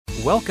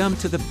Welcome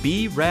to the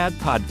Be Rad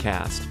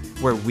podcast,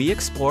 where we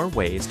explore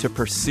ways to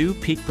pursue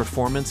peak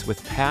performance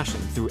with passion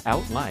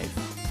throughout life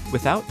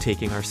without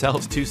taking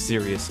ourselves too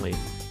seriously.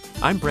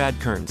 I'm Brad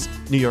Kearns,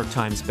 New York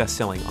Times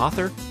bestselling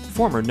author,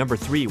 former number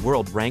 3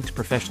 world-ranked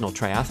professional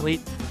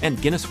triathlete,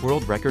 and Guinness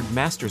World Record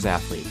Masters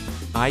athlete.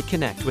 I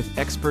connect with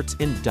experts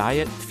in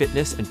diet,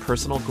 fitness, and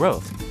personal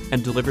growth,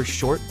 and deliver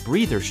short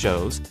breather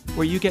shows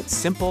where you get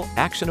simple,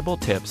 actionable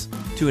tips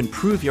to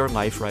improve your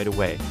life right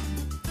away.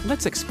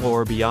 Let's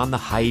explore beyond the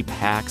hype,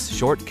 hacks,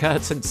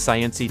 shortcuts, and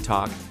sciencey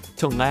talk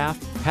to laugh,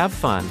 have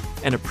fun,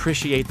 and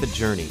appreciate the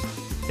journey.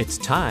 It's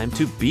time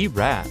to be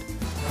rad.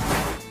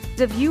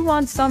 If you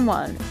want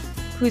someone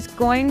who's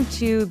going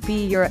to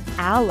be your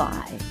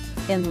ally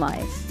in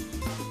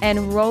life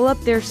and roll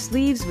up their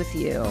sleeves with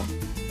you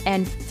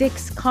and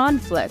fix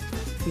conflict,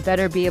 you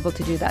better be able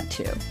to do that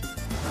too.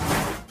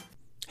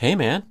 Hey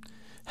man,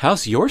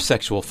 how's your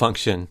sexual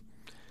function?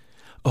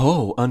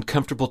 Oh,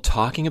 uncomfortable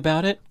talking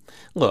about it?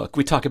 Look,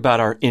 we talk about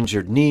our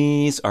injured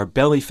knees, our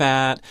belly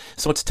fat,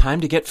 so it's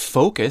time to get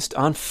focused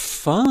on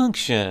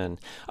function.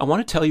 I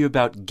want to tell you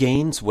about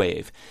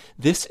GainsWave.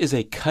 This is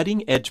a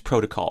cutting-edge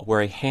protocol where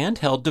a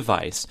handheld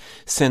device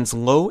sends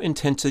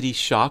low-intensity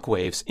shock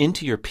waves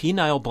into your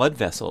penile blood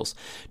vessels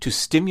to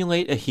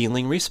stimulate a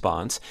healing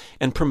response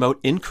and promote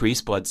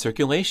increased blood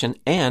circulation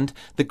and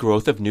the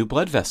growth of new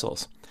blood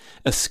vessels.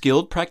 A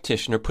skilled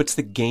practitioner puts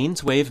the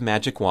GainsWave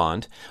magic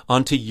wand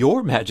onto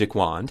your magic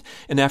wand,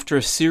 and after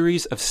a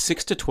series of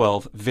 6 to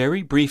 12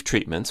 very brief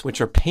treatments, which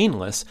are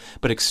painless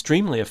but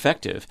extremely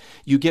effective,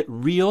 you get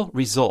real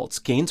results.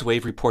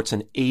 GainsWave reports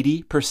an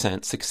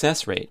 80%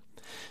 success rate.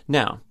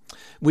 Now,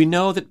 we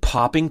know that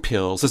popping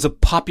pills is a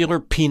popular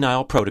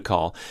penile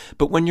protocol,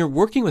 but when you're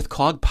working with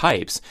clogged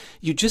pipes,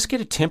 you just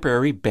get a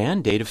temporary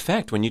Band-Aid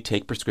effect when you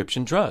take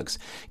prescription drugs.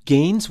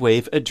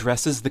 GainsWave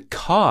addresses the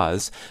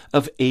cause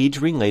of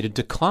age-related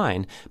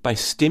decline by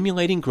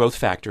stimulating growth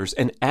factors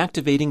and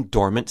activating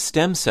dormant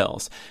stem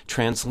cells.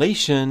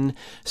 Translation: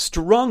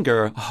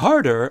 stronger,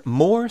 harder,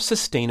 more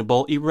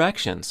sustainable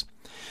erections.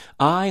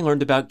 I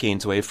learned about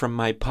GainsWave from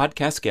my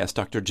podcast guest,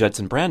 Dr.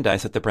 Judson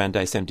Brandeis at the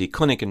Brandeis MD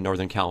Clinic in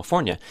Northern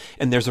California,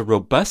 and there's a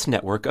robust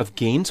network of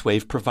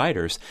GainsWave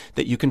providers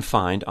that you can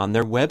find on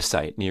their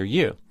website near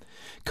you.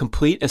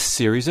 Complete a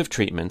series of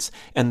treatments,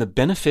 and the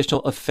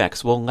beneficial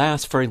effects will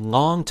last for a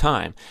long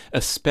time,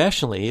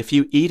 especially if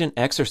you eat and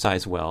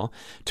exercise well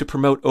to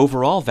promote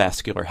overall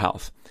vascular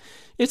health.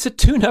 It's a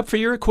tune-up for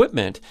your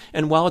equipment,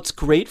 and while it's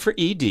great for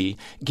ED,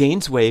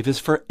 GainsWave is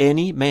for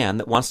any man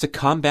that wants to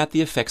combat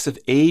the effects of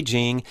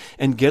aging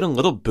and get a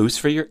little boost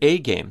for your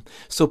A-game.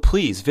 So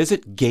please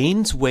visit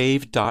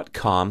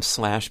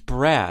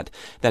gainswave.com/Brad.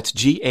 That's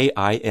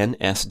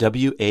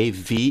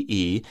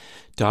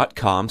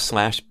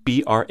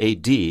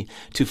GAINSWAVE.com/BRAD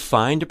to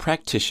find a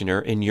practitioner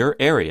in your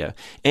area,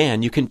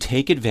 and you can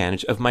take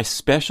advantage of my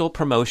special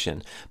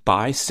promotion.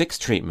 Buy 6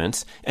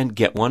 treatments and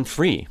get one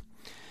free.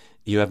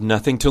 You have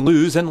nothing to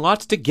lose and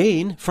lots to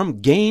gain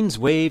from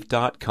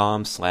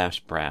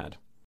gainswave.com/Brad.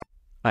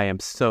 I am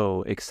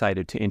so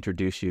excited to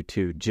introduce you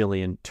to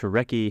Jillian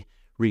Turecki,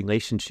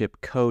 relationship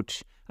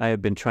coach. I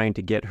have been trying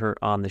to get her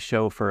on the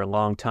show for a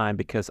long time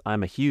because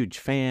I'm a huge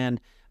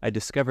fan. I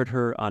discovered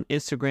her on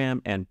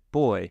Instagram, and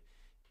boy,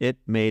 it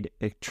made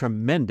a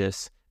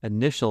tremendous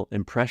initial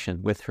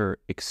impression with her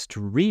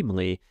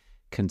extremely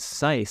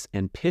concise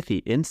and pithy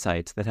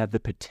insights that have the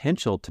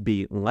potential to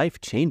be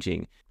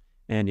life-changing.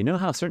 And you know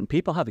how certain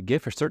people have a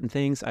gift for certain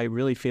things? I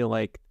really feel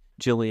like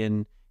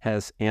Jillian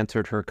has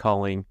answered her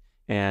calling,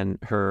 and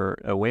her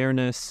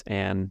awareness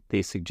and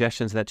the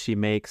suggestions that she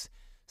makes,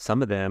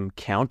 some of them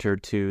counter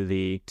to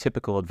the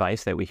typical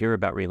advice that we hear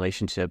about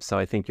relationships. So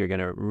I think you're going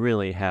to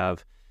really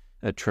have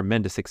a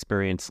tremendous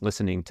experience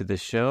listening to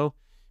this show.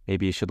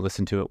 Maybe you should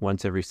listen to it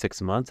once every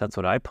 6 months. That's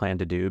what I plan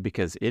to do,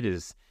 because it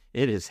is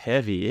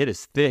heavy, it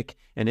is thick,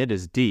 and it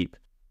is deep.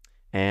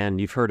 And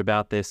you've heard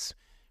about this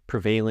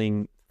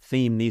prevailing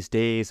theme these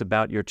days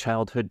about your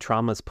childhood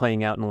traumas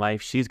playing out in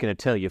life. She's going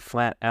to tell you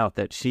flat out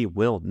that she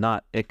will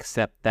not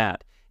accept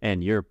that.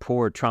 And your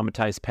poor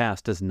traumatized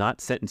past does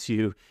not sentence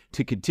you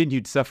to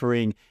continued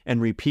suffering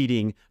and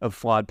repeating of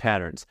flawed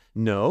patterns.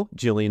 No,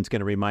 Jillian's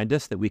going to remind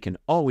us that we can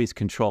always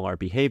control our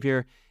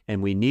behavior,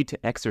 and we need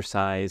to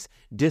exercise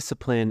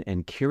discipline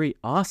and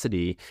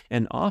curiosity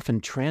and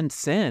often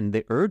transcend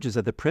the urges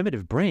of the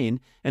primitive brain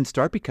and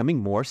start becoming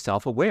more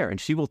self-aware.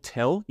 And she will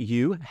tell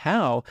you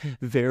how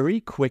very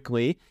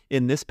quickly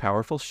in this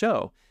powerful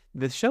show.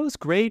 The show is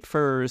great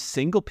for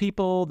single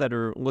people that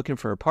are looking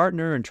for a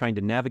partner and trying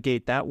to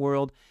navigate that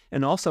world,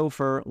 and also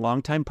for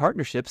longtime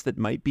partnerships that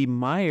might be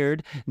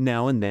mired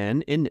now and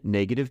then in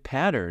negative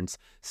patterns,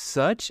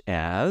 such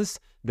as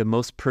the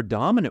most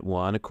predominant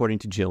one, according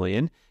to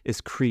Jillian,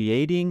 is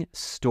creating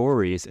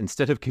stories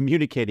instead of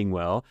communicating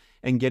well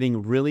and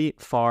getting really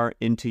far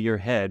into your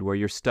head where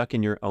you're stuck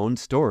in your own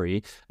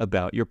story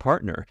about your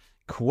partner.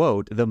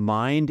 Quote, "The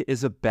mind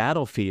is a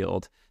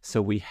battlefield,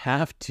 so we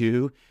have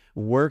to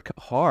work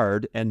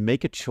hard and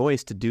make a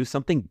choice to do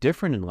something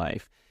different in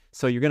life."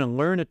 So you're going to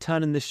learn a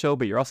ton in this show,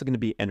 but you're also going to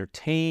be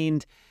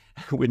entertained.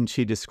 when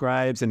she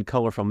describes in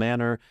colorful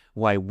manner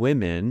why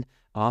women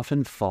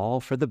often fall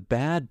for the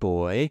bad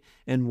boy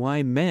and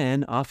why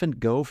men often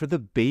go for the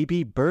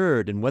baby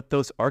bird and what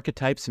those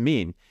archetypes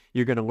mean.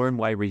 You're going to learn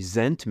why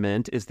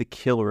resentment is the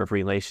killer of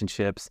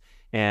relationships,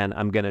 and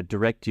I'm going to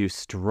direct you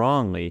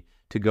strongly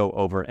to go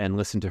over and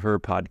listen to her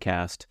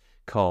podcast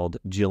called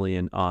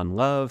Jillian on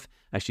Love.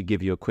 I should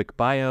give you a quick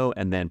bio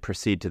and then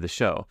proceed to the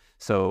show.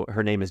 So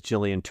her name is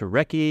Jillian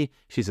Turecki.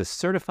 She's a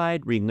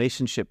certified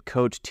relationship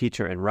coach,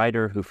 teacher, and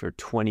writer who for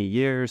 20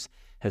 years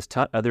has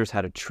taught others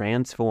how to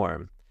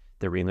transform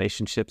their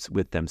relationships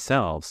with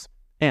themselves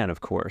and, of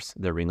course,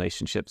 their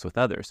relationships with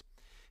others.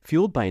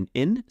 Fueled by an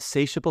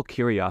insatiable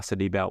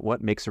curiosity about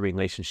what makes a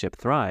relationship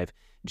thrive,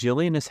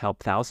 Jillian has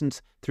helped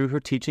thousands through her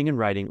teaching and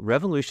writing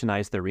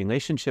revolutionize their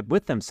relationship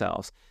with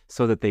themselves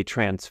so that they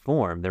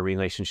transform their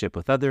relationship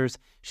with others.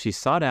 She's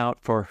sought out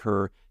for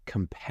her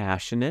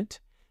compassionate,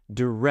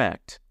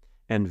 direct,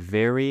 and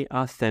very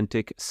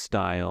authentic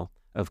style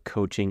of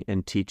coaching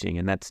and teaching.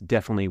 And that's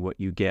definitely what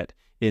you get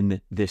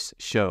in this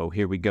show.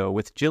 Here we go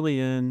with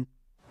Jillian.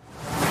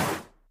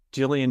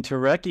 Jillian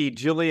Turecki,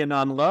 Jillian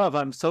on Love.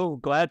 I'm so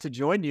glad to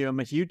join you. I'm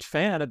a huge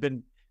fan. I've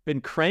been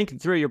cranking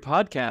through your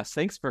podcast.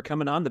 Thanks for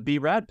coming on the Be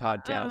Rad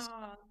podcast.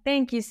 Oh,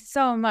 thank you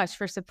so much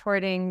for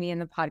supporting me in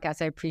the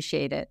podcast. I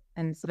appreciate it.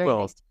 And it's very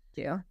nice to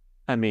meet you.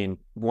 I mean,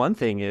 one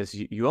thing is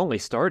you only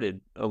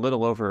started a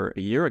little over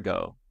a year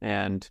ago,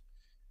 and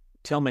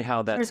tell me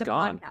how that's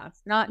gone.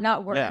 Podcast,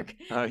 not work.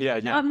 Yeah.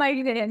 Not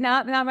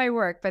my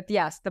work, but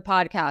yes, the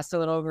podcast a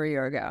little over a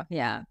year ago.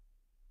 Yeah.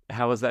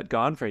 How has that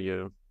gone for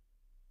you?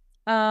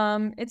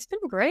 It's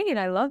been great.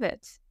 I love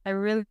it. I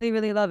really,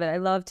 really love it. I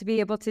love to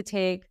be able to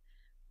take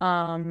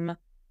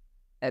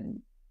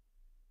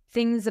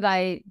things that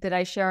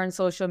I share on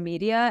social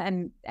media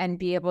and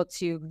be able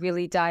to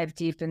really dive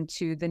deep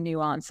into the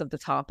nuance of the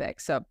topic.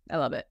 So I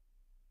love it.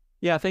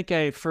 Yeah, I think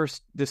I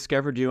first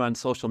discovered you on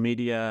social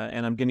media,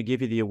 and I'm going to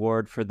give you the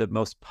award for the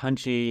most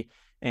punchy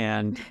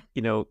and,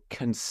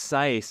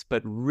 concise,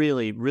 but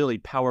really, really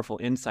powerful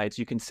insights.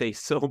 You can say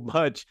so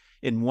much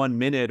in 1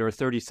 minute or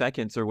 30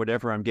 seconds or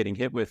whatever I'm getting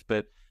hit with.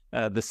 But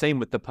the same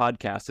with the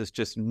podcast is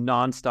just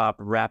nonstop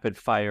rapid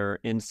fire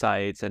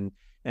insights and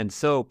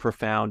so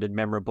profound and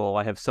memorable.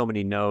 I have so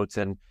many notes,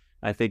 and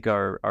I think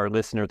our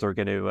listeners are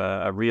going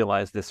to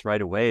realize this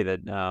right away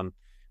that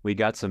we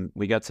got some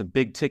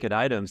big ticket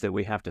items that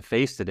we have to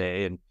face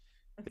today, and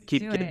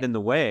keep getting in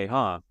the way,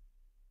 huh?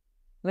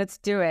 Let's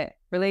do it.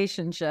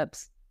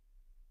 Relationships.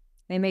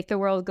 They make the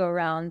world go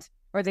round,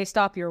 or they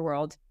stop your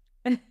world.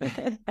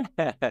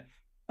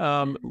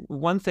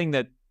 One thing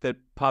that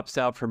pops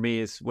out for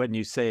me is when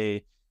you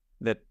say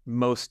that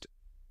most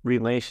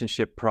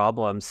relationship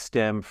problems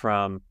stem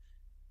from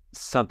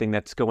something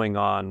that's going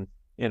on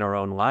in our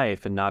own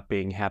life and not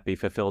being happy,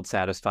 fulfilled,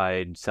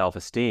 satisfied,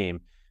 self-esteem.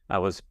 I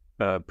was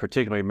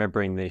particularly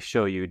remembering the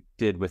show you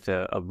did with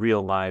a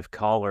real live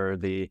caller,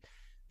 the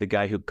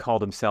guy who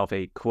called himself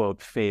a,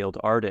 quote, failed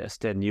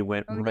artist. And you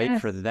went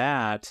for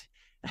that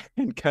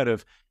and kind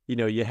of,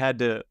 you had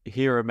to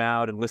hear him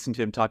out and listen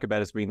to him talk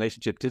about his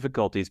relationship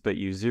difficulties, but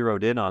you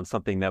zeroed in on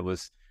something that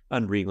was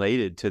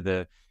unrelated to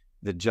the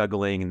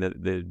juggling and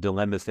the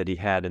dilemmas that he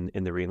had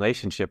in the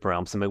relationship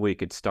realm. So maybe we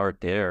could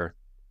start there.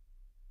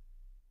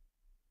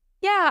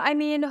 Yeah,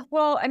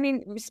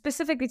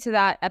 specifically to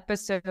that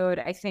episode,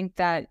 I think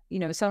that,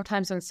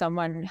 sometimes when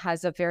someone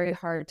has a very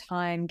hard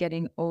time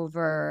getting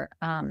over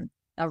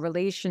a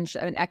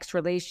relationship, an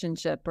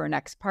ex-relationship or an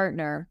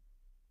ex-partner,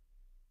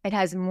 it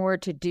has more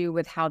to do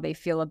with how they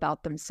feel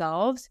about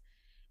themselves,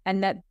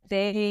 and that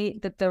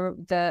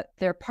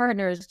their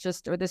partner is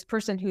just, or this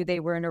person who they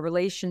were in a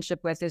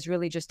relationship with is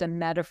really just a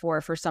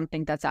metaphor for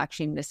something that's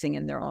actually missing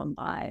in their own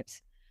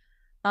lives.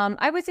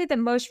 I would say that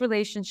most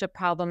relationship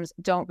problems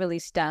don't really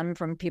stem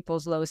from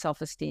people's low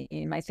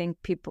self-esteem. I think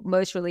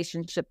most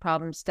relationship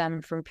problems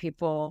stem from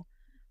people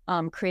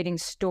creating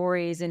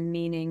stories and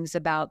meanings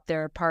about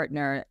their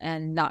partner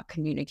and not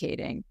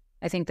communicating.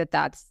 I think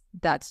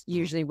that's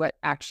usually what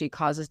actually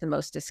causes the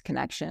most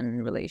disconnection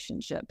in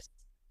relationships.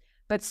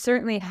 But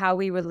certainly how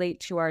we relate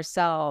to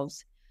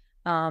ourselves,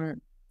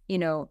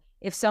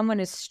 if someone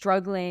is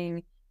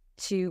struggling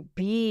to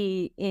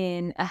be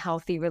in a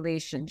healthy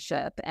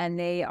relationship and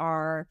they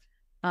are,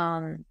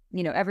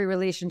 every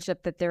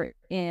relationship that they're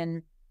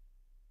in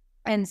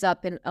ends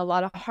up in a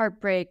lot of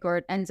heartbreak, or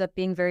it ends up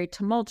being very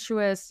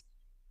tumultuous,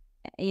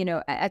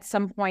 at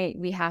some point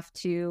we have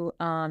to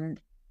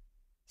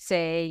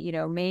say,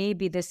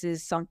 maybe this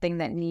is something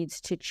that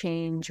needs to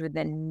change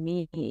within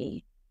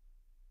me.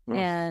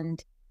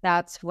 And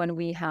that's when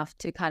we have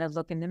to kind of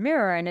look in the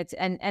mirror. And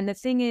and the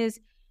thing is,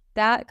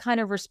 that kind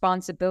of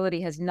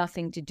responsibility has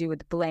nothing to do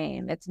with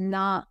blame. It's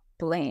not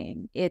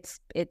blame.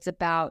 It's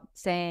about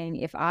saying,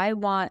 if I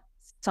want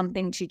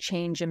something to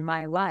change in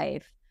my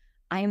life,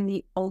 I am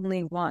the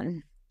only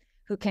one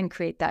who can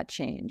create that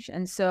change.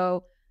 And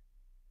so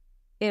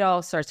it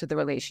all starts with the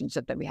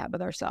relationship that we have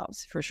with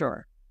ourselves, for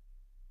sure.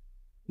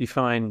 You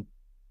find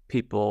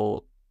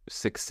people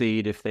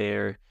succeed if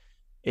they're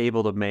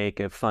able to make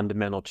a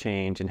fundamental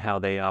change in how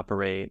they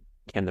operate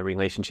Can the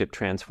relationship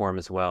transform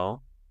as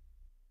well?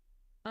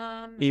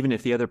 Um, Even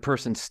if the other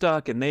person's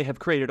stuck and they have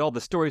created all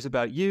the stories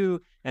about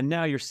you, and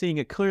now you're seeing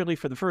it clearly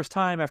for the first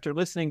time after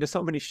listening to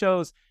so many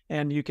shows,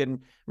 and you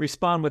can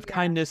respond with yeah.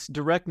 kindness,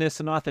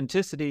 directness, and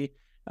authenticity.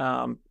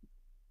 Um,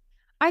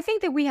 I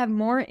think that we have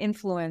more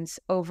influence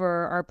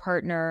over our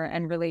partner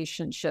and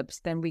relationships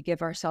than we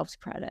give ourselves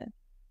credit.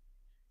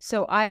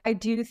 So I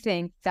do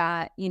think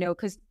that,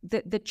 because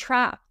the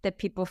trap that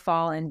people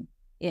fall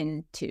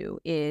into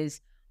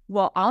is,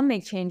 well, I'll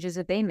make changes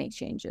if they make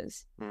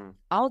changes. mm,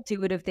 I'll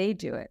do it if they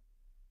do it.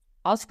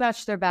 I'll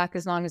scratch their back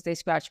as long as they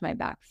scratch my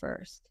back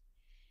first.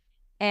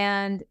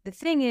 And the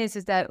thing is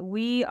that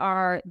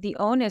the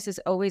onus is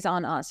always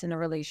on us in a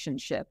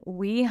relationship.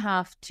 We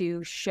have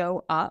to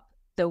show up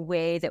the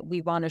way that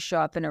we want to show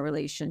up in a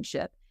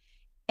relationship.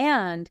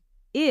 And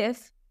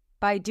if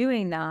by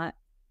doing that,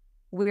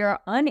 we are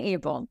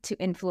unable to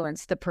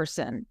influence the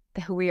person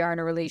who we are in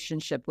a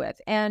relationship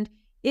with. And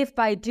if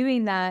by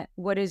doing that,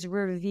 what is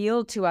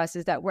revealed to us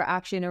is that we're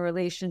actually in a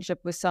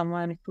relationship with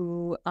someone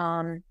who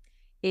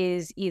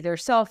is either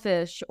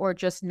selfish or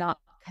just not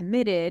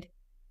committed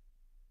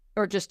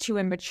or just too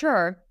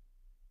immature,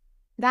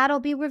 that'll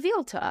be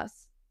revealed to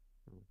us.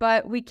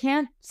 But we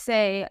can't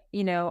say,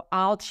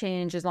 I'll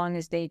change as long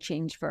as they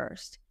change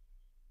first,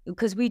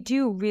 because we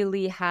do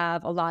really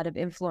have a lot of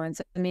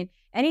influence. I mean,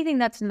 anything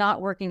that's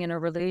not working in a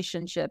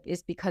relationship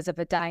is because of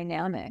a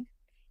dynamic.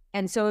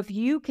 And so if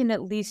you can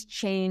at least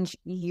change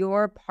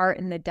your part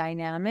in the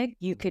dynamic,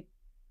 you could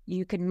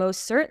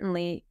most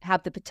certainly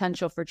have the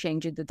potential for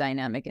changing the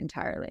dynamic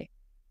entirely.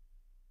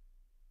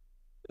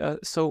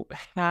 so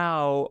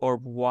how or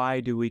why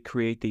do we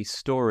create these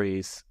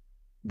stories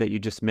that you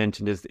just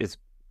mentioned is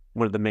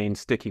one of the main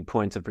sticking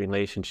points of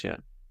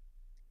relationship?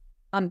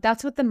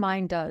 That's what the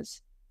mind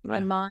does. The Yeah.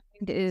 mind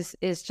is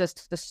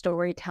just the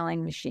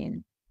storytelling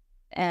machine,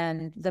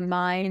 and the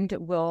mind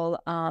will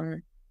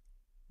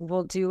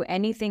do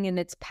anything in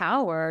its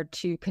power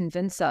to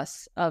convince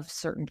us of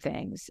certain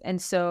things.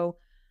 And so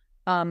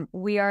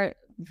we are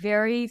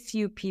very, very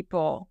few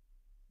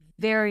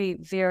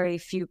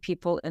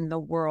people in the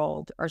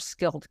world are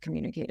skilled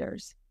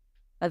communicators.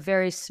 A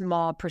very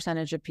small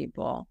percentage of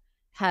people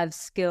have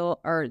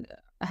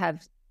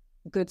have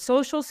good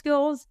social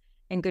skills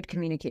and good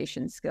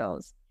communication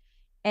skills.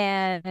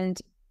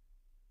 And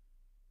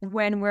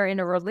when we're in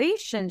a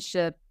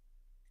relationship,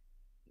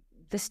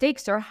 the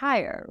stakes are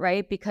higher,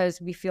 right? Because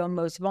we feel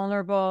most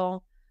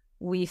vulnerable,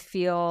 we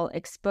feel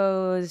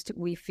exposed,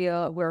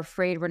 we're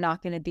afraid we're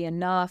not going to be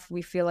enough,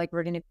 we feel like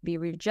we're going to be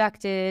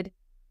rejected.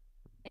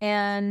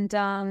 And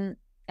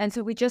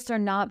so we just are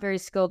not very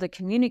skilled at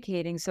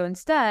communicating. So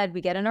instead,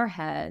 we get in our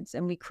heads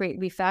and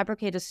we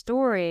fabricate a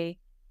story,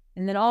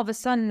 and then all of a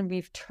sudden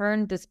we've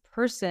turned this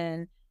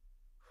person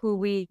who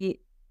we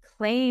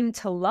claim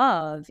to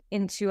love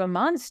into a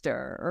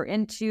monster, or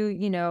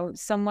into,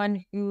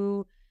 someone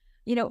who,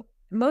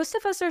 most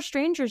of us are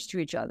strangers to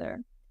each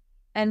other.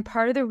 And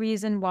part of the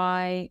reason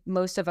why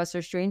most of us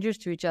are strangers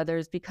to each other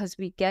is because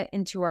we get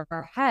into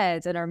our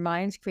heads and our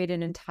minds create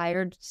an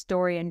entire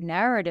story and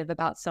narrative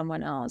about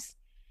someone else.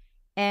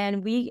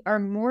 And we are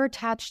more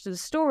attached to the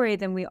story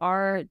than we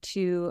are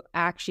to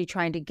actually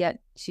trying to get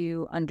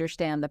to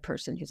understand the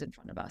person who's in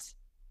front of us.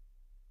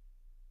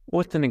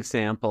 What's an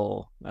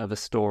example of a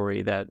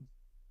story that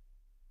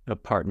a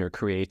partner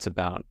creates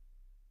about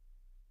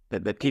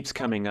that keeps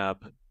coming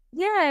up?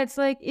 Yeah, it's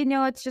like,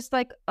 it's just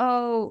like,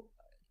 oh,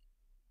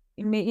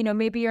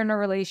 maybe you're in a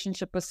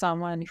relationship with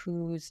someone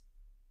who's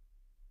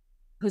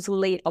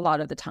late a lot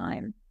of the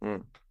time,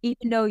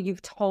 even though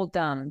you've told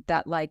them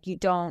that you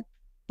don't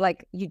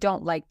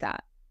like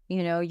that,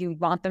 you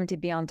want them to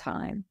be on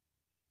time.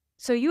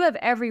 So you have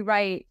every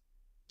right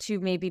to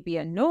maybe be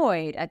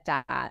annoyed at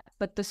that.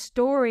 But the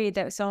story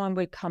that someone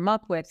would come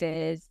up with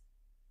is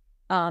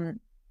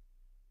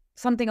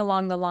something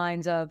along the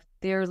lines of,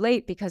 they're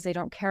late because they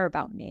don't care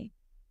about me.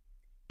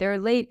 They're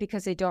late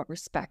because they don't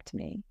respect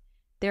me.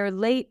 They're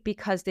late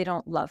because they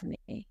don't love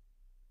me.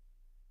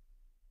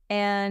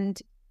 And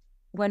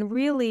when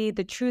really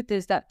the truth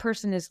is that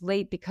person is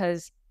late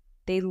because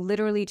they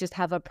literally just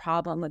have a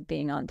problem with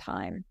being on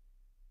time.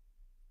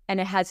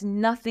 And it has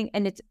nothing,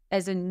 and it's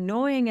as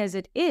annoying as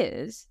it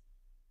is,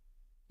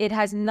 it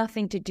has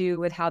nothing to do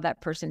with how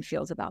that person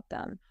feels about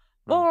them.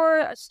 Or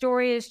a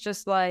story is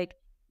just like,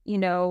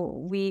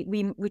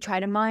 we try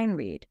to mind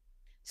read.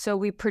 So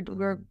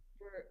we're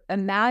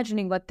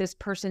imagining what this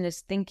person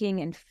is thinking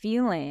and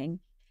feeling,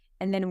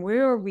 and then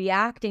we're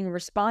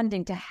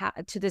responding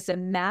to this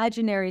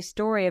imaginary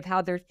story of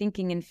how they're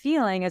thinking and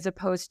feeling, as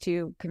opposed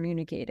to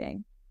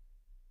communicating.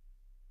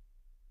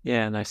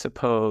 Yeah, and I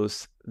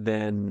suppose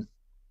then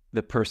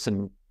the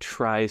person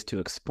tries to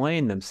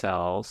explain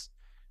themselves.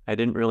 I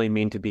didn't really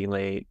mean to be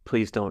late.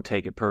 Please don't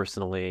take it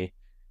personally.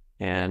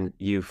 And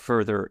you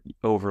further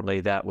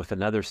overlay that with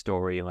another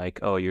story like,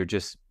 oh, you're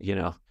just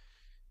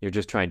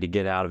trying to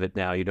get out of it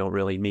now. You don't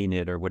really mean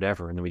it, or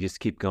whatever. And we just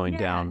keep going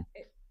down.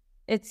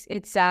 It's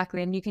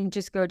exactly. And you can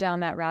just go down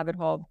that rabbit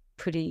hole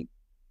pretty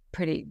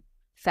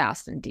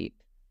fast and deep.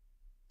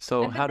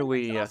 So And how do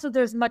we, also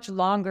there's much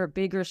longer,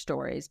 bigger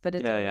stories, but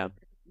yeah.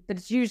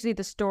 it's usually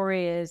the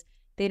story is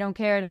they don't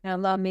care, they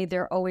don't love me,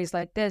 they're always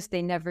like this,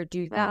 they never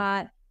do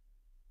that.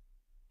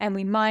 And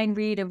we mind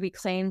read and we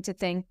claim to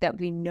think that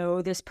we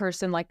know this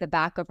person like the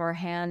back of our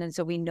hand. And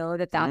so we know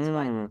that that's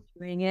why we're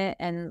doing it.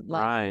 And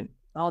like Right.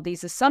 all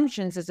these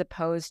assumptions as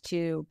opposed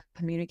to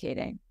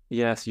communicating.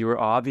 Yes, you were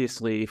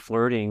obviously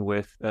flirting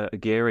with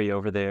Gary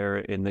over there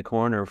in the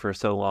corner for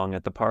so long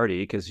at the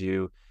party because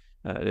you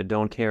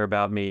don't care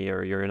about me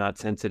or you're not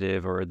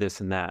sensitive or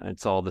this and that.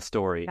 It's all the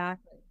story.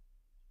 Exactly.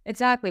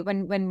 Exactly.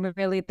 When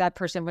really that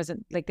person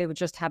wasn't like they were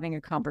just having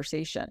a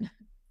conversation.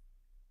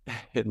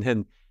 And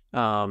then,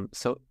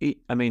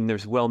 I mean,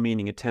 there's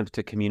well-meaning attempts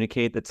to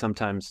communicate that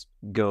sometimes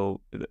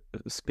go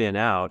spin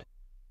out.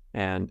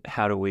 And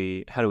how do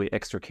we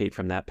extricate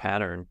from that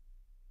pattern?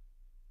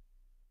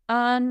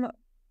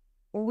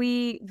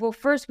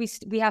 First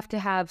we have to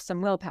have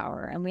some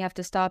willpower and we have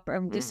to stop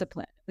our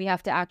discipline. We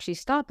have to actually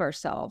stop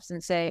ourselves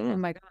and say, oh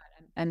my God,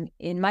 I'm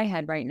in my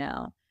head right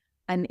now.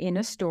 I'm in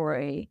a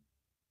story.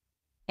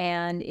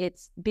 And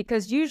it's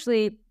because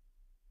usually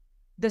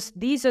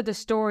these are the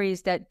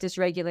stories that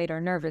dysregulate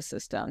our nervous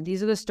system.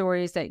 These are the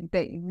stories that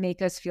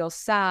make us feel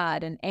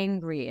sad and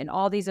angry and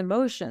all these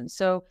emotions.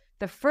 So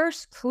the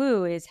first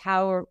clue is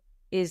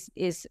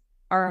is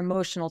our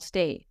emotional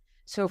state.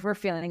 So if we're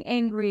feeling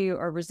angry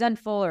or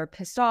resentful or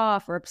pissed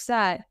off or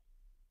upset,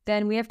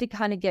 then we have to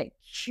kind of get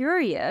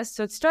curious.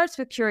 So it starts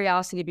with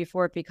curiosity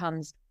before it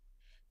becomes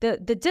the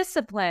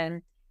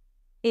discipline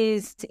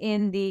is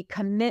in the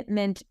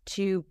commitment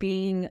to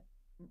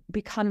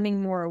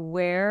becoming more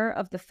aware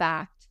of the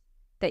fact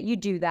that you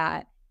do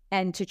that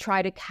and to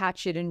try to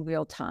catch it in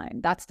real time.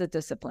 That's the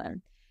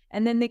discipline.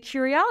 And then the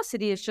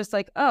curiosity is just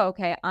like, oh,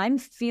 okay, I'm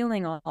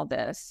feeling all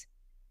this.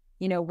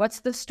 You know,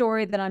 what's the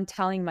story that I'm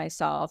telling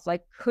myself?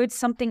 Like, could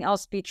something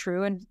else be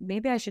true? And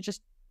maybe I should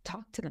just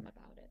talk to them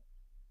about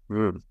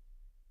it.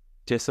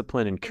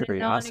 Discipline and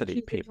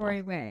curiosity, people.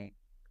 Way.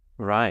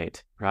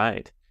 Right.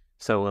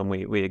 So when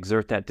we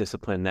exert that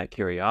discipline, that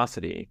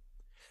curiosity,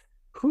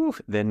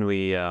 then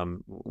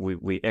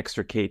we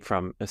extricate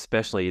from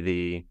especially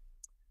the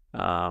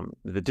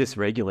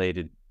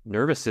dysregulated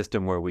nervous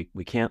system where we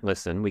can't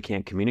listen, we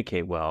can't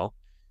communicate well,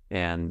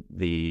 and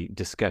the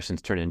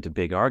discussions turn into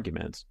big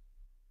arguments.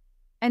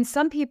 And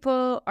some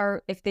people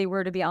are, if they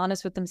were to be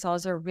honest with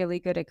themselves, are really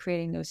good at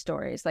creating those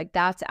stories. Like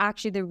that's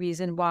actually the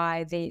reason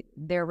why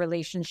their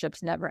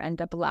relationships never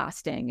end up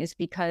lasting, is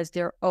because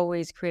they're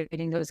always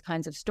creating those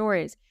kinds of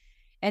stories.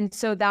 And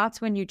so that's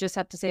when you just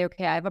have to say,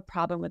 okay, I have a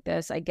problem with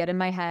this. I get in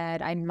my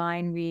head, I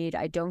mind read,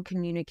 I don't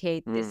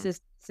communicate. This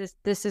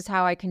is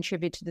how I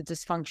contribute to the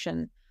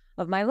dysfunction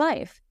of my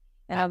life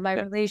and of my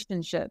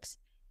relationships.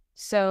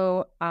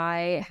 So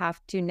I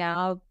have to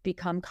now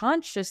become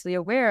consciously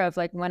aware of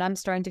like when I'm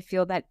starting to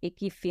feel that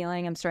icky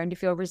feeling, I'm starting to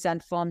feel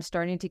resentful, I'm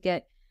starting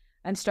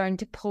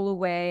to pull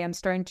away,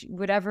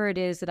 whatever it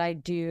is that I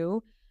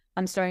do,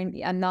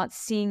 I'm not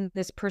seeing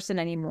this person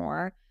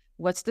anymore.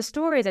 What's the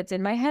story that's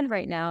in my head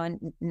right now?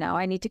 And now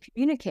I need to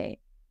communicate.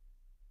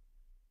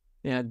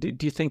 Yeah. Do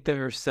you think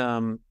there's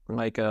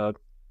like a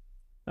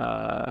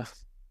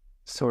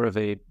sort of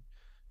a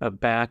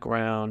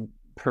background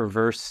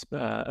perverse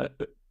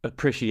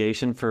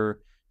appreciation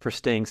for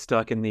staying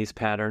stuck in these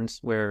patterns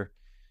where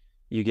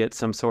you get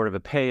some sort of a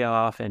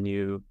payoff and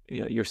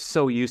you're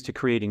so used to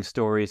creating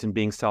stories and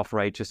being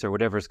self-righteous or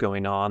whatever's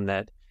going on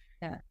that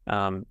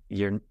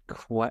you're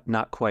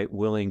not quite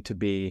willing to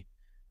be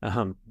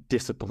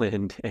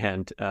disciplined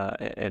and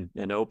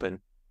open?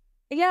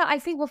 Yeah, I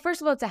think, well, first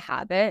of all, it's a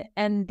habit.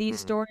 And these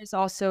stories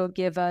also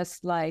give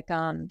us like,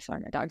 sorry,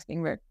 my dog's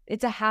being weird.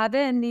 It's a habit.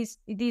 And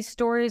these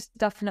stories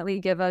definitely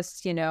give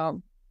us, you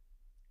know,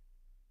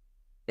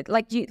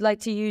 like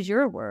to use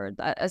your word,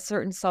 a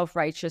certain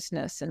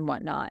self-righteousness and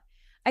whatnot.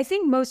 I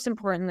think most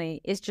importantly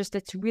is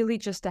it's really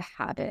just a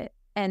habit.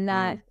 And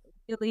that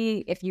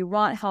really, if you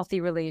want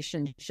healthy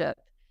relationship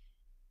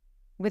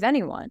with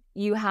anyone,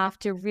 you have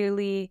to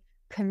really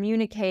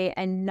communicate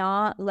and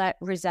not let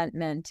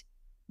resentment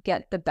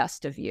get the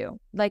best of you.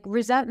 Like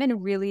resentment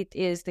really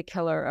is the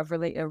killer of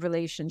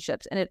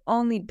relationships, and it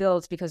only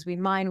builds because we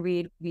mind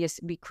read,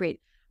 we create.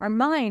 Our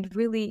mind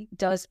really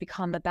does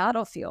become a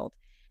battlefield.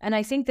 And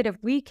I think that if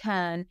we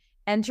can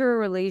enter a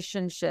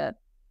relationship,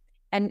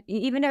 and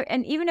even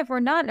if we're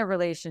not in a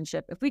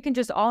relationship, if we can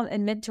just all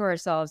admit to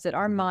ourselves that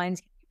our minds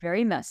can be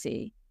very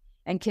messy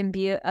and can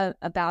be a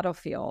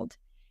battlefield,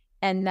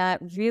 and that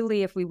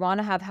really, if we want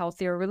to have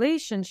healthier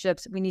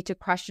relationships, we need to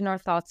question our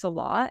thoughts a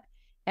lot.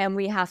 And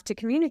we have to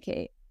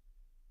communicate.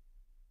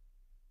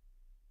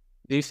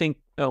 Do you think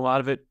a lot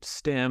of it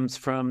stems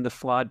from the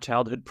flawed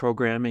childhood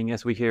programming,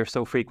 as we hear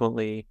so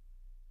frequently?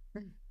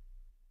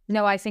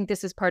 No, I think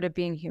this is part of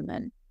being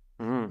human.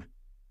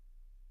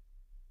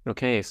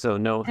 Okay, so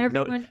no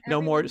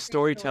more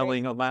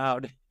storytelling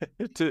allowed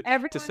to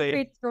say.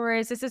 Creates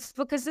stories. This is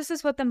because this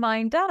is what the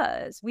mind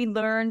does. We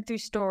learn through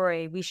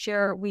story. We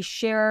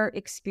share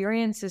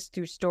experiences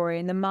through story,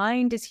 and the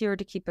mind is here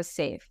to keep us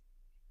safe.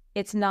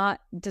 It's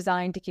not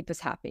designed to keep us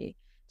happy.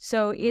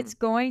 So it's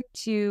going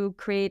to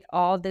create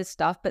all this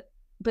stuff.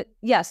 But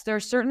yes, there are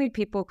certainly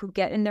people who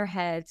get in their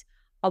heads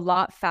a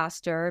lot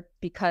faster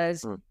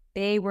because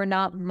they were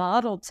not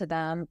modeled to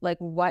them like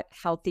what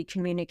healthy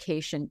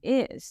communication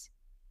is.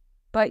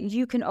 But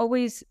you can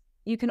always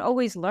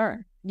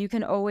learn. You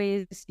can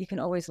always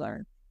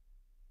learn.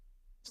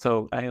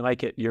 So I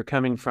like it. You're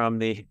coming from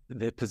the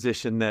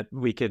position that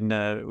we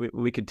can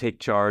we could take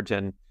charge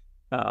and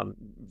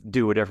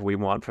do whatever we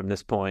want from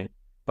this point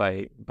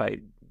by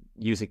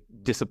using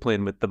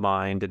discipline with the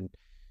mind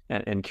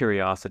and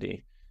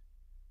curiosity.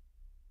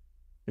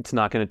 It's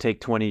not going to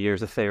take 20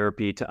 years of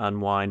therapy to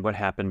unwind what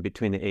happened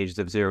between the ages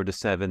of 0 to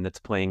 7 that's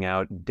playing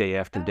out day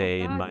after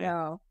day in my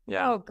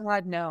Oh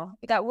God, no.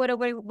 That what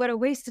a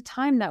waste of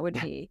time that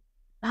would be.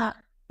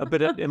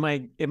 But am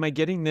I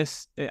getting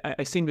this?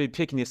 I seem to be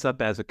picking this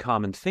up as a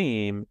common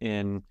theme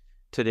in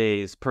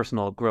today's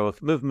personal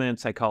growth movement,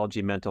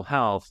 psychology, mental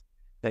health,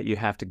 that you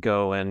have to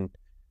go and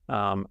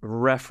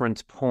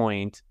reference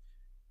point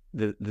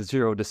the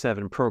 0 to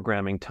 7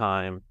 programming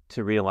time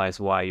to realize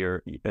why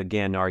you're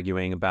again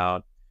arguing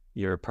about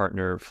your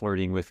partner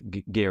flirting with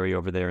Gary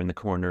over there in the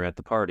corner at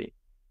the party.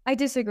 I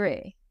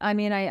disagree. I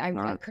mean, I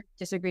couldn't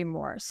disagree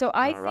more. So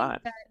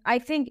I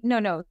think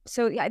no.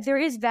 So yeah, there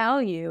is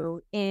value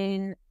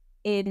in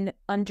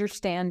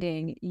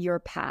understanding your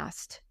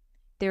past.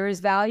 There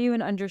is value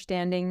in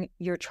understanding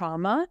your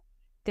trauma.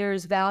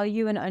 There's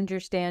value in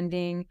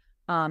understanding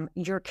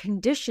your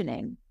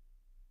conditioning.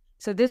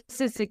 So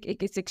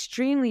it's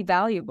extremely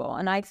valuable,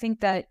 and I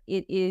think that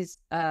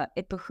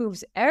it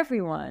behooves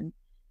everyone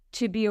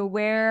to be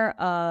aware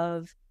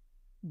of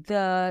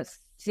their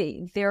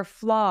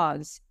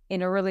flaws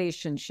in a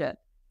relationship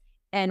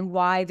and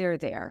why they're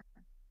there.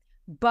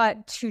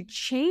 But to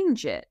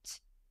change it,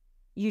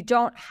 you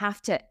don't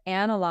have to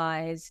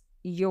analyze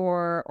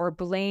or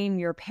blame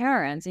your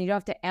parents, and you don't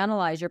have to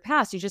analyze your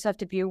past. You just have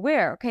to be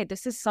aware, okay,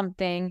 this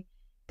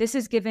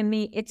is giving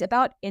me, it's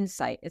about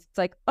insight. It's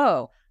like,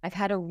 oh, I've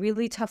had a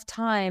really tough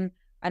time.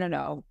 I don't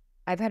know.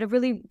 I've had a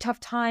really tough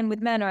time with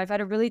men, or I've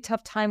had a really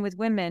tough time with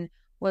women.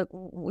 Well,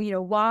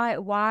 why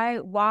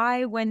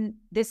when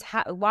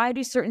why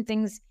do certain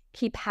things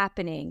keep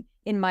happening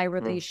in my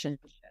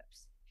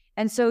relationships?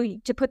 And so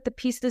to put the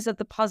pieces of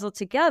the puzzle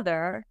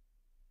together,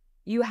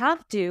 you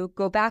have to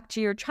go back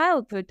to your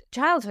childhood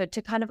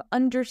to kind of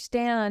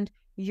understand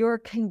your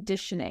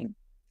conditioning,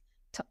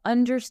 to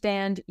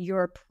understand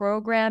your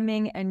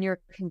programming and your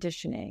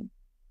conditioning.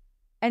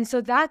 And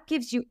so that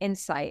gives you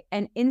insight,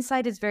 and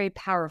insight is very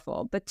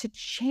powerful. But to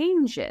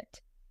change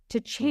it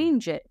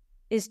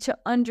is to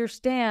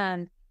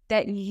understand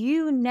that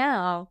you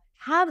now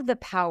have the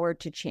power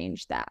to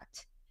change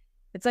that.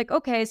 It's like,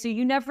 okay, so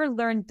you never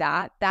learned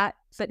that, but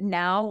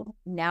now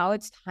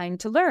it's time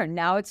to learn.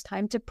 Now it's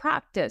time to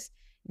practice.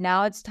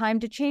 Now it's time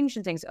to change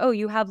some things. Oh,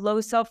 you have low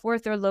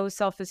self-worth or low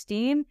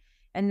self-esteem,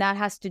 and that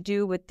has to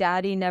do with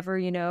daddy never,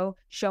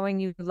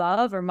 showing you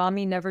love, or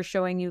mommy never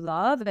showing you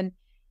love. And,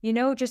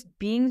 just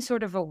being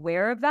sort of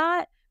aware of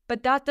that.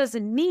 But that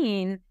doesn't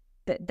mean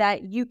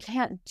that you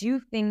can't do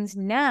things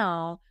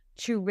now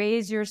to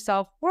raise your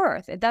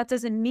self-worth. That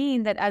doesn't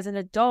mean that as an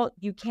adult,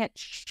 you can't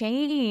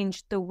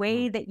change the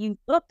way that you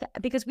look,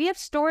 because we have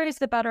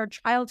stories about our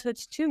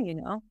childhoods too,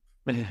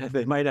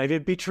 They might not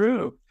even be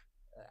true.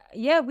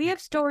 Yeah, we have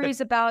stories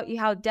about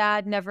how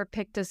dad never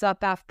picked us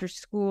up after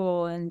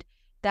school, and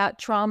that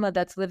trauma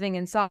that's living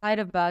inside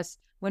of us,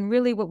 when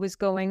really what was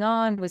going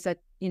on was that,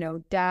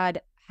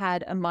 dad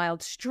had a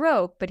mild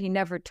stroke, but he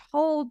never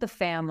told the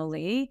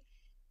family,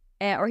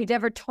 or he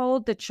never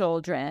told the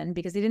children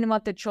because he didn't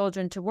want the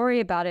children to worry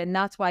about it. And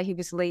that's why he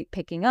was late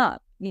picking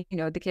up,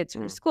 the kids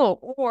from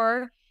school,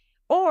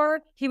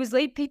 or he was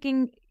late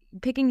picking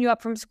you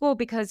up from school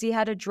because he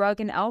had a drug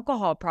and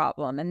alcohol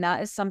problem. And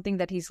that is something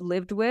that he's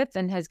lived with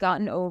and has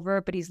gotten over,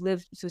 but he's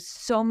lived with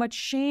so much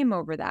shame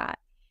over that.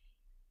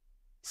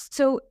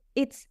 So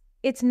it's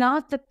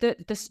not that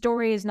the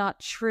story is not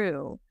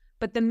true,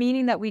 but the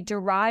meaning that we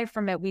derive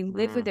from it, we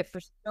live with it for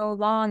so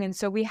long. And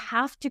so we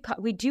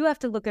do have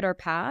to look at our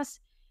past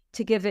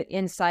to give it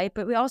insight,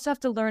 but we also have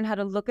to learn how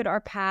to look at our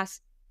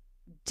past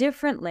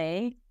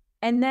differently,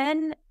 and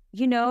then,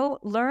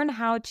 learn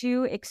how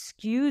to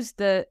excuse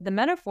the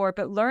metaphor,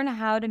 but learn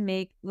how to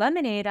make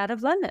lemonade out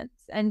of lemons,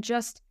 and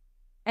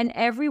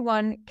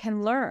everyone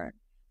can learn.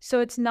 So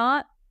it's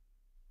not,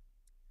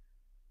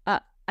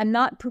 I'm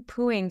not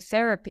poo-pooing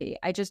therapy.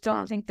 I just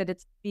don't think that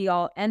it's be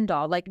all end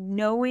all. Like,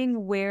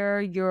 knowing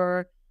where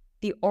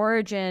the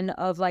origin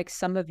of like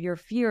some of your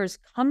fears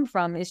come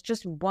from is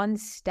just one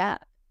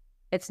step.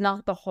 It's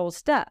not the whole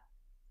step.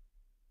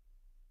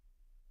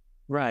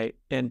 Right.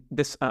 And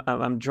this,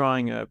 I'm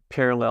drawing a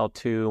parallel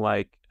to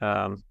like,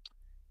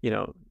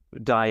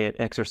 diet,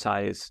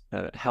 exercise,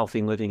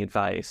 healthy living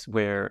advice,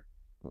 where,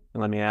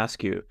 let me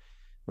ask you,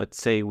 let's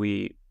say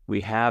we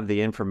have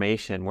the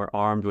information, we're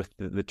armed with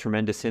the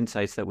tremendous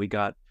insights that we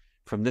got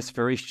from this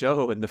very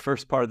show in the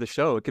first part of the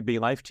show. It could be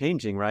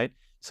life-changing, right?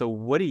 So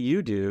what do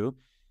you do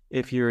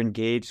if you're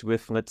engaged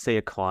with, let's say,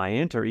 a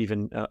client or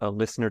even a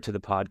listener to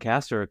the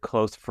podcast, or a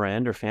close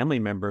friend or family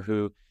member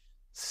who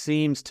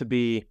seems to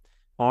be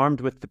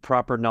armed with the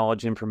proper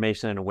knowledge,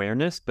 information, and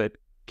awareness, but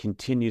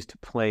continues to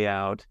play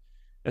out,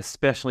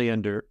 especially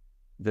under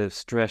the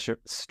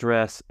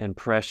stress and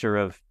pressure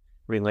of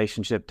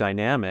relationship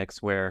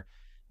dynamics, where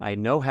I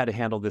know how to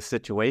handle this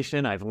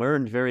situation. I've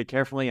learned very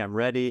carefully. I'm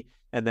ready.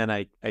 And then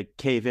I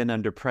cave in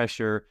under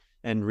pressure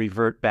and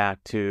revert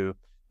back to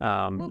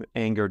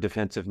anger,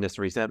 defensiveness,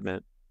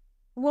 resentment.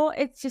 Well,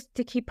 it's just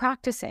to keep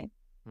practicing.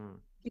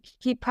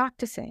 Keep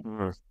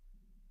practicing.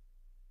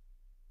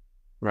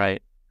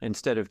 Right.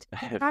 Instead of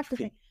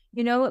practicing,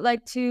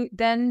 like to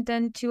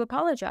then to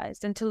apologize,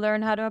 then to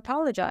learn how to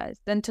apologize,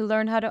 then to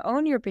learn how to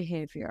own your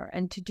behavior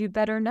and to do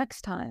better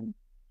next time.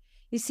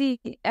 You see,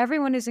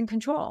 everyone is in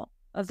control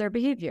of their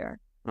behavior.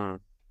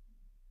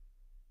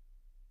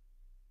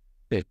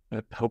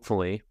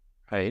 Hopefully,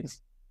 right?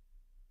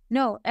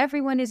 No,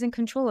 everyone is in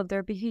control of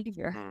their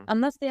behavior.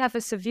 Unless they have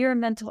a severe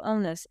mental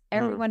illness,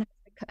 everyone has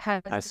the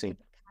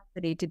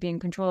capacity to be in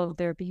control of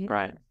their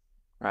behavior.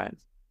 Right.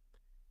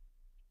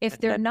 If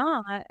they're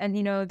not, and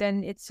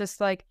then it's just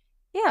like,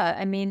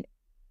 then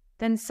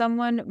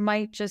someone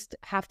might just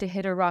have to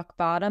hit a rock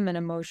bottom, an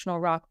emotional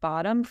rock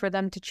bottom, for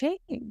them to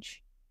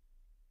change.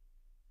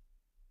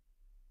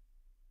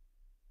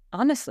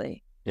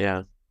 Honestly.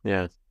 Yeah.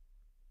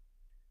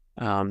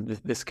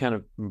 This kind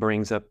of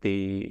brings up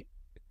the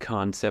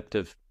concept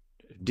of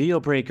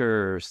deal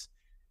breakers,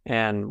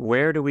 and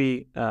where do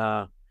we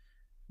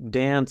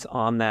dance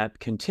on that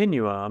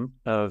continuum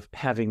of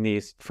having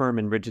these firm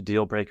and rigid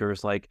deal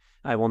breakers, like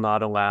I will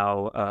not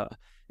allow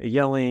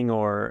yelling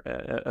or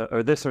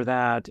this or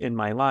that in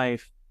my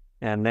life,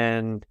 and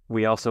then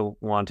we also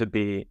want to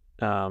be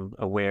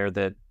aware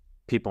that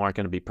people aren't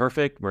going to be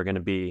perfect. We're going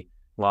to be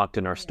locked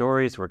in our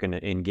stories. We're going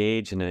to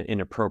engage in an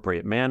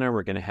inappropriate manner.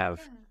 We're going to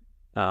have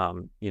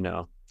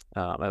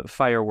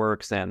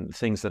fireworks and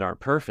things that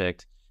aren't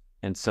perfect.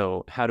 And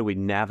so how do we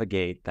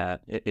navigate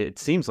that? It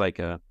seems like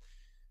a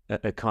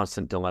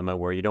constant dilemma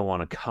where you don't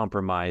want to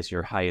compromise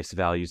your highest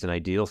values and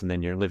ideals, and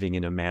then you're living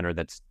in a manner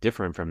that's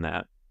different from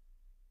that.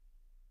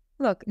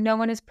 Look, no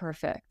one is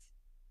perfect.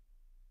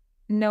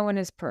 No one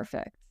is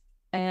perfect.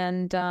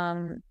 And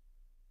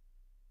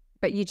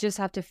but you just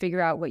have to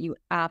figure out what you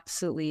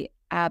absolutely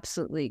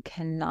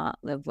cannot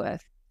live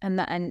with,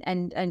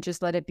 and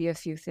just let it be a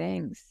few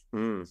things.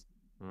 We're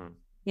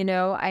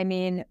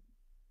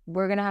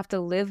gonna have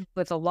to live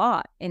with a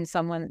lot in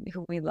someone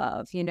who we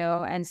love,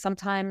 and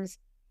sometimes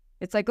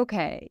it's like,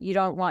 okay, you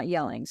don't want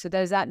yelling. So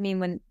does that mean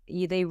when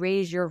they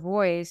raise your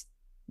voice,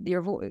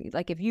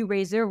 like if you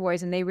raise their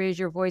voice and they raise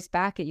your voice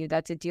back at you,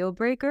 that's a deal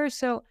breaker?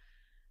 So,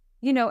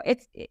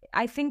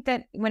 I think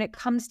that when it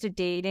comes to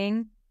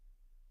dating,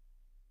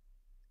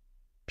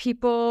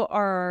 people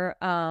are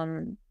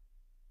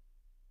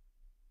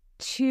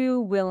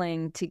too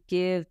willing to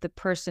give the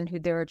person who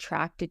they're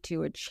attracted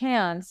to a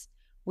chance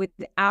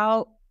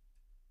without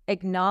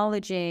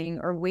acknowledging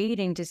or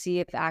waiting to see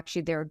if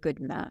actually they're a good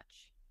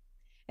match.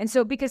 And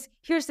so, because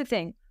here's the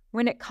thing,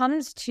 when it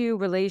comes to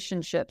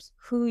relationships,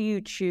 who you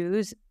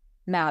choose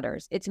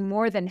matters. It's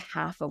more than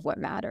half of what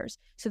matters.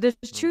 So there's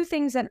two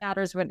things that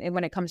matters when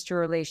it comes to a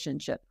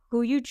relationship: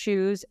 who you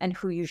choose and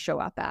who you show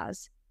up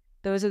as.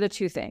 Those are the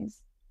two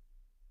things.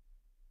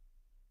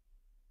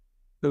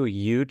 Who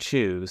you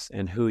choose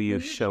and who you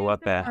show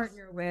up as.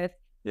 Partner with,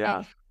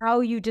 and how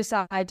you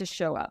decide to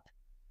show up.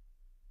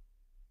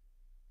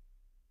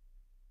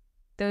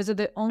 Those are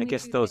the only. I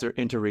guess those are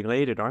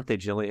interrelated, aren't they,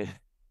 Jillian?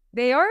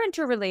 They are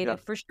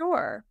interrelated for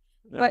sure.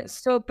 Yeah.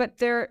 But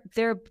they're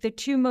the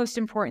two most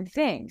important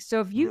things.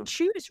 So if you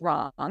choose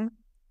wrong,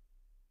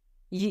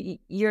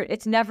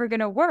 it's never going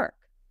to work.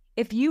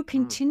 If you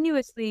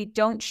continuously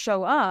don't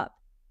show up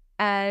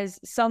as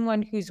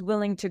someone who's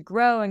willing to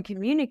grow and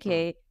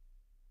communicate,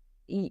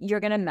 you're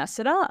going to mess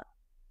it up.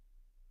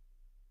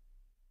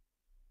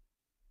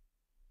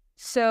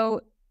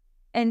 So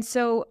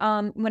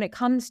when it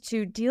comes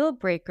to deal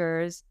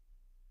breakers,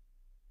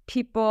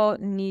 people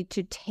need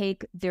to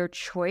take their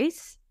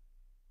choice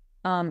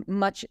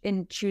much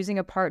in choosing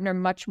a partner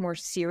much more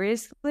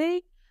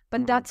seriously,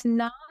 but that's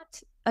not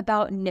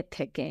about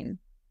nitpicking.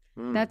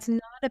 That's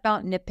not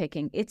about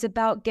nitpicking. It's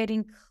about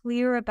getting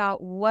clear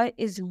about what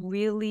is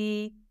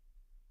really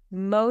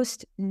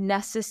most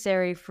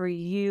necessary for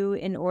you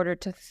in order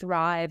to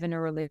thrive in a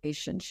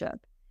relationship.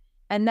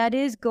 And that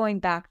is going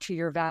back to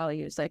your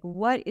values. Like,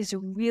 what is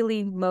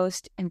really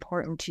most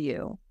important to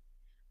you?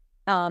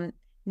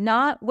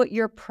 Not what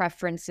your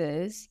preference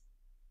is.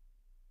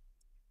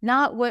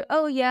 Not what,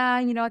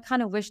 I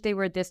kind of wish they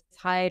were this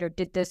height or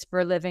did this for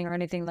a living or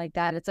anything like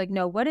that. It's like,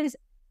 no, what is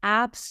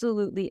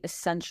absolutely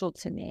essential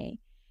to me?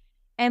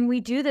 And we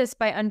do this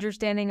by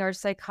understanding our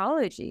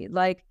psychology.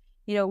 Like,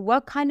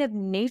 what kind of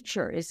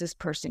nature is this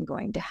person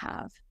going to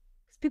have?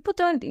 Because people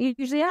don't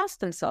usually ask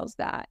themselves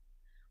that.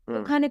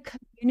 What kind of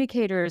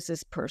communicator is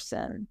this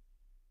person?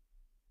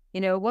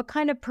 What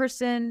kind of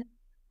person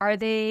are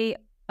they?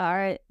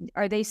 Are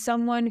they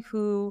someone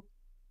who,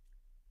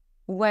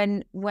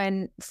 when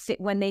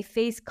they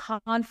face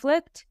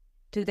conflict,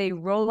 do they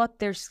roll up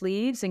their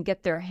sleeves and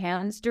get their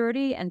hands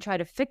dirty and try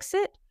to fix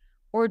it?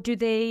 or do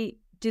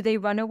they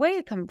run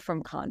away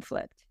from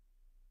conflict?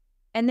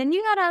 And then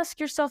you got to ask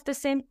yourself the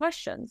same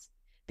questions,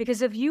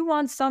 because if you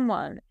want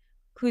someone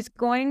who's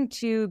going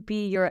to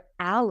be your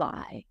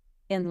ally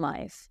in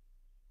life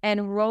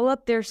and roll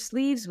up their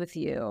sleeves with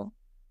you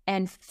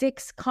and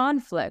fix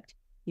conflict,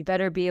 you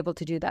better be able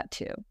to do that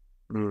too.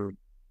 Mm.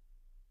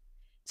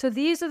 So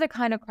these are the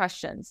kind of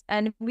questions.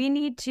 And we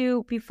need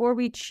to, before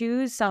we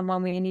choose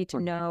someone, we need to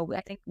know,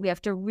 I think we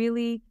have to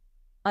really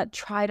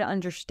try to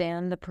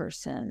understand the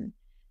person.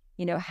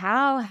 You know,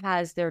 how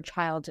does their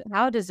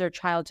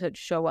childhood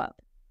show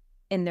up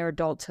in their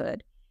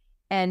adulthood?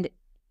 And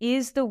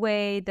is the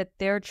way that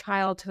their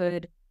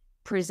childhood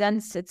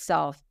presents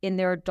itself in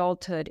their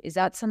adulthood, is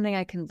that something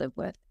I can live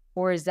with?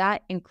 Or is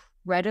that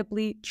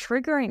incredibly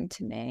triggering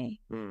to me?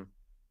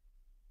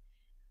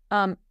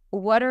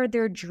 What are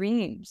their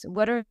dreams?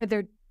 What are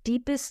their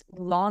deepest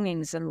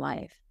longings in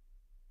life?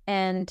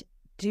 And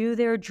do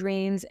their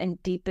dreams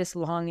and deepest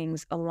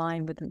longings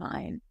align with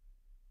mine?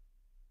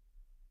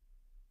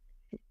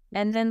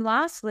 And then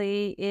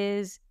lastly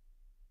is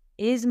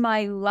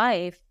my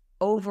life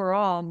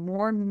overall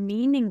more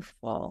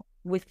meaningful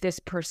with this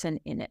person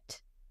in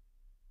it?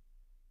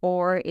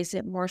 Or is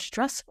it more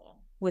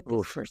stressful with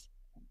this person?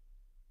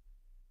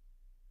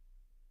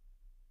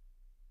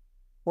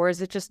 Or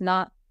is it just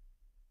not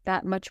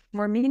that much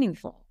more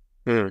meaningful?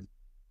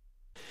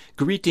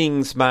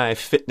 Greetings, my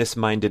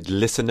fitness-minded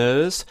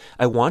listeners.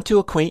 I want to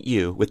acquaint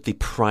you with the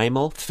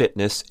Primal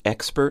Fitness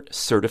Expert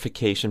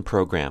Certification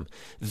Program,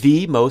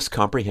 the most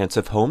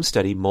comprehensive home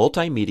study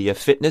multimedia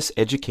fitness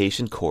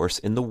education course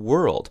in the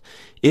world.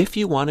 If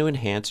you want to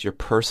enhance your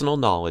personal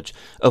knowledge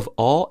of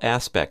all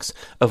aspects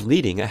of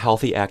leading a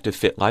healthy, active,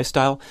 fit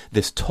lifestyle,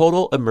 this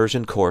total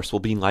immersion course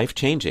will be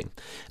life-changing.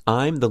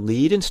 I'm the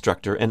lead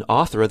instructor and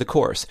author of the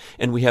course,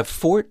 and we have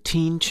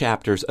 14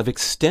 chapters of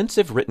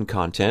extensive written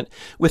content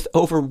with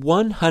over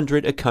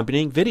 100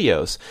 accompanying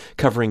videos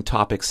covering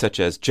topics such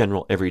as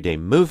general everyday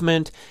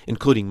movement,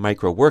 including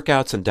micro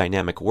workouts and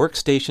dynamic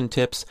workstation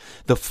tips,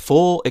 the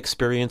full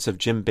experience of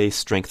gym-based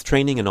strength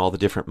training in all the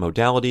different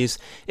modalities,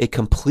 a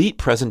complete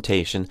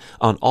presentation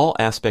on all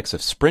aspects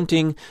of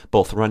sprinting,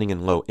 both running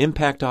and low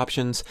impact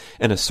options,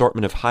 an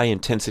assortment of high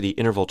intensity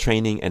interval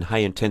training and high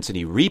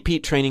intensity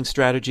repeat training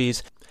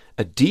strategies,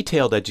 a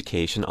detailed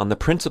education on the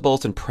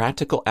principles and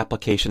practical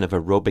application of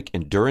aerobic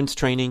endurance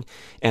training,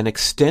 and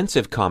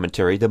extensive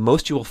commentary, the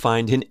most you will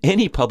find in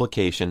any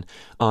publication,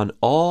 on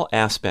all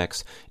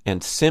aspects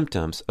and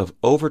symptoms of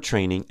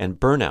overtraining and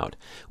burnout.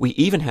 We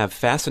even have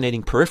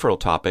fascinating peripheral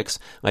topics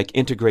like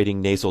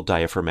integrating nasal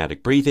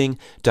diaphragmatic breathing,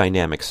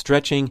 dynamic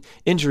stretching,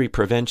 injury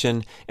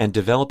prevention, and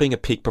developing a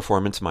peak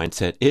performance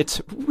mindset.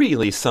 It's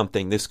really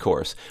something, this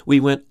course.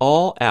 We went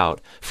all out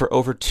for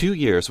over 2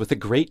 years with a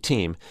great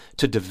team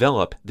to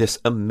develop this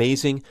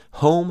amazing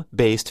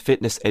home-based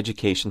fitness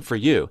education for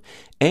you.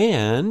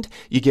 And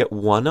you get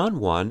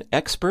one-on-one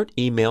expert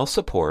email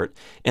support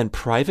and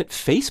private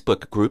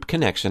Facebook group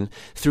connection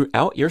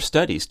throughout your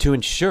studies to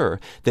ensure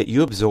that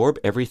you absorb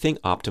everything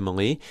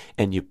optimally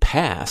and you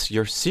pass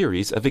your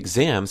series of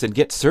exams and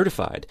get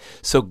certified.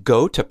 So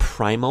go to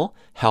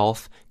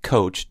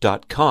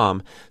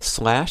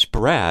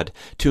primalhealthcoach.com/Brad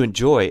to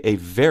enjoy a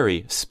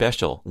very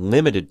special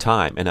limited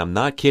time. And I'm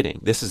not kidding.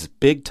 This is a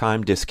big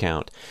time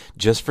discount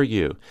just for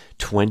you.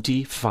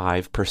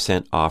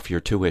 25% off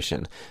your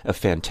tuition. A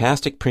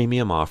fantastic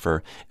premium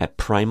offer at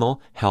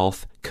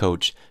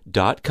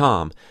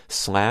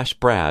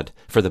primalhealthcoach.com/Brad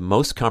for the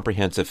most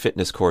comprehensive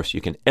fitness course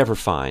you can ever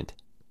find.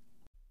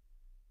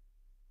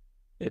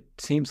 It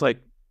seems like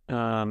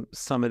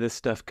some of this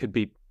stuff could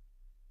be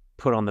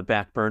put on the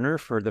back burner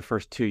for the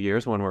first 2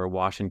 years when we're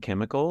washing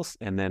chemicals.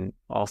 And then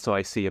also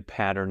I see a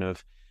pattern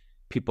of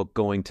people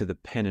going to the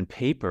pen and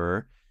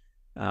paper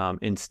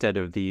instead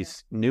of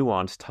these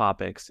nuanced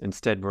topics.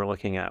 Instead, we're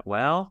looking at,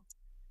 well,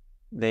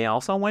 they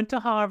also went to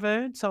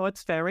Harvard, so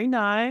it's very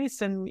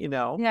nice. And,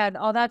 Yeah,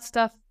 all that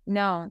stuff.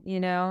 No,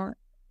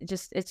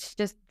 it's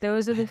just,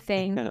 those are the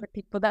things for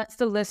people. That's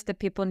the list that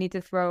people need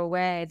to throw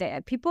away.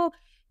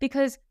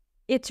 Because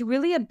it's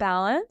really a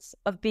balance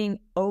of being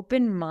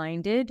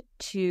open-minded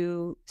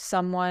to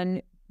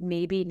someone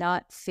maybe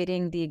not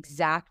fitting the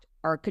exact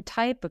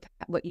archetype of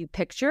what you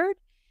pictured,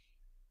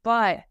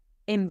 but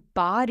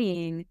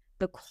embodying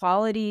the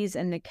qualities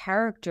and the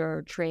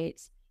character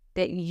traits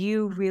that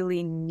you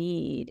really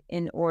need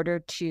in order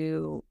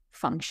to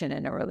function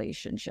in a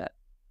relationship.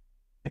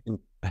 It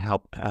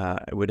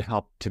would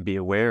help to be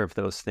aware of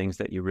those things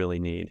that you really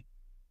need.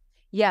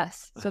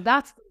 Yes. So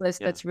that's the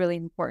list that's really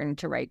important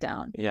to write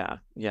down. Yeah.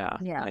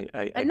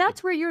 And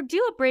that's where your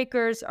deal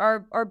breakers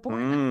are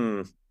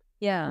born.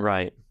 Yeah.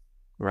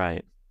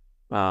 Right.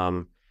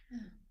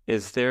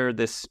 Is there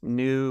this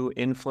new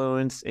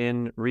influence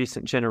in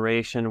recent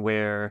generation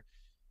where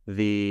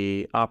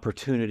the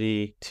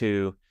opportunity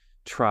to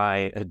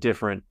try a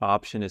different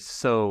option is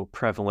so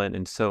prevalent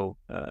and so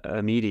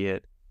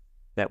immediate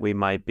that we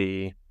might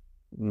be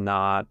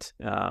not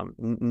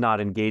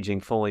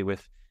engaging fully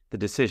with the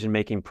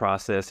decision-making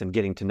process and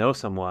getting to know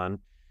someone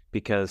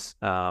because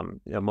a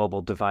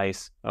mobile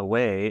device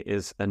away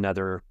is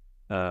another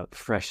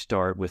fresh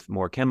start with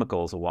more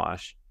chemicals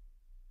awash.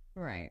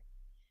 Right.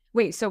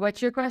 Wait, so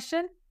what's your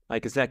question?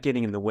 Like, is that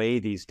getting in the way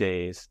these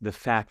days? The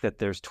fact that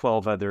there's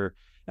 12 other,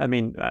 I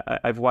mean,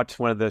 I've watched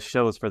one of the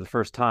shows for the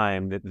first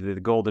time, the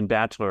Golden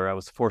Bachelor. I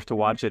was forced to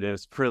watch it. It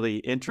was pretty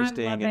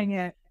interesting. I'm loving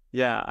it.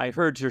 Yeah, I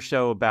heard your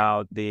show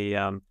about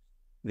the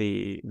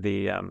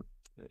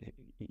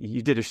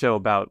you did a show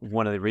about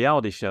one of the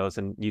reality shows,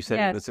 and you said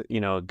it was,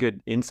 a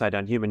good insight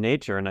on human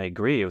nature, and I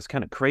agree. It was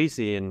kind of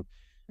crazy and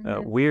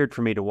weird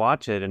for me to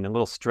watch it, and a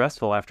little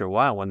stressful after a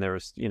while when there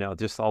was,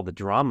 just all the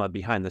drama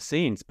behind the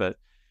scenes. But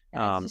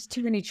it's just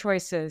too many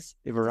choices.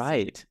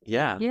 Right.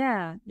 Yeah.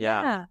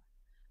 Yeah.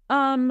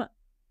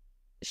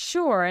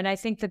 Sure. And I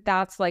think that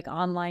that's like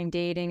online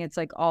dating. It's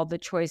like all the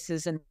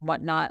choices and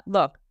whatnot.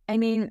 Look, I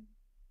mean,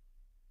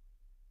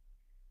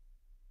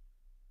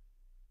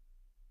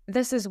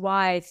 this is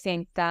why I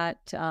think that,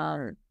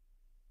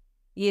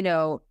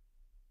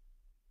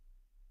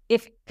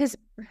 because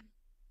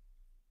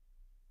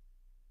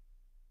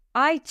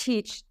I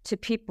teach to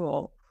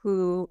people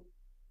who,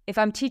 if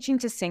I'm teaching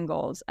to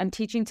singles, I'm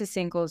teaching to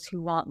singles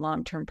who want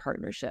long-term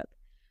partnership.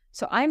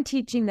 So I'm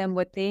teaching them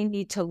what they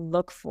need to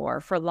look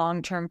for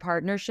long-term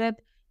partnership,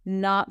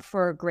 not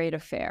for a great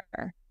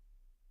affair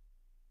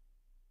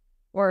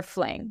or a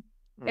fling.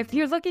 Mm-hmm. If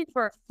you're looking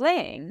for a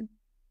fling,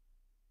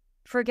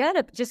 forget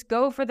it. Just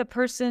go for the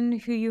person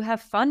who you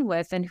have fun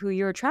with and who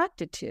you're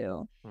attracted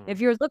to.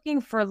 If you're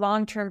looking for a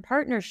long-term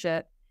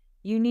partnership,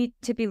 you need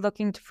to be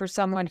looking for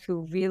someone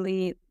who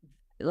really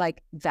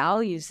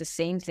values the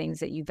same things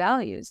that you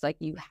values. Like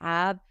you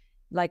have,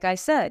 like I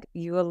said,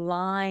 you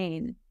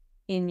align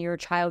in your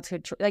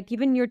childhood,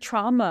 even your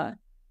trauma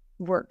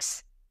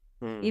works.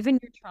 Even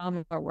your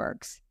trauma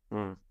works.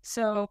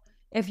 So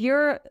if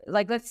you're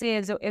let's say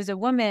as a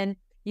woman,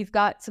 you've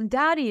got some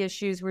daddy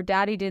issues where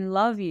daddy didn't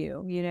love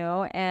you,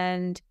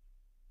 and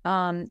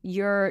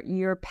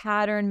your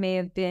pattern may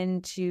have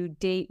been to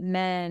date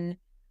men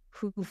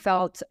who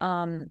felt,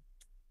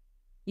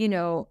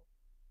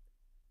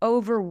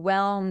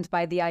 overwhelmed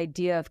by the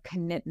idea of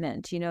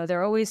commitment.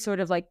 They're always sort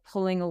of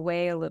pulling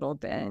away a little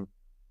bit.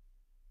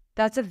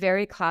 That's a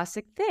very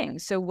classic thing.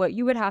 So what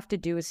you would have to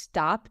do is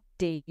stop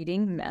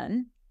dating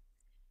men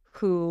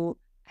who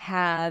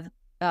have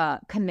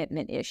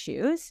commitment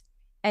issues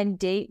and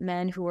date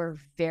men who are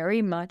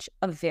very much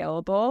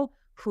available,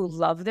 who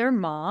love their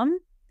mom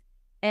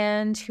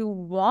and who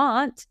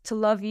want to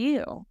love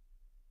you.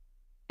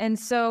 And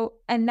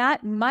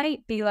that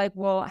might be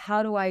well,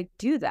 how do I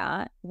do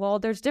that? Well,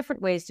 there's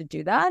different ways to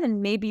do that.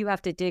 And maybe you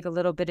have to dig a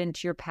little bit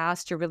into your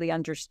past to really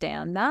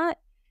understand that.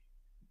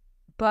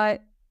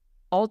 But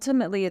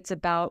ultimately, it's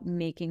about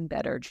making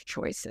better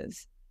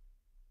choices.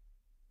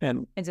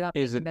 And it's about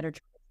making better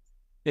choices.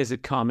 Is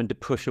it common to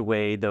push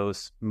away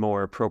those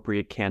more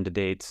appropriate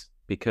candidates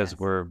because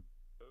why?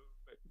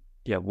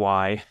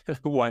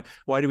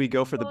 Why do we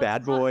go for the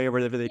bad boy or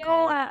whatever they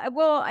call it?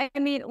 Well,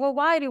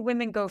 why do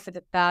women go for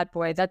the bad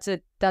boy? That's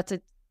the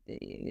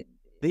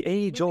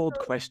age-old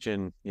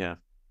question.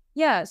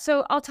 Yeah.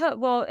 So I'll tell.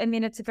 Well,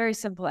 it's a very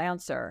simple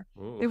answer.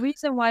 Ooh. The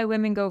reason why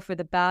women go for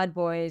the bad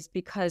boy is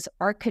because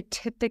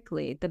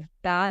archetypically the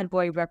bad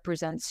boy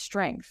represents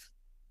strength,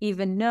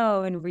 even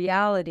though in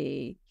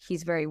reality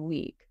he's very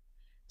weak.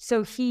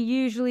 So he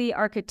usually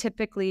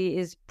archetypically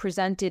is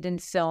presented in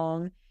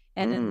film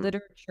and in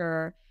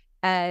literature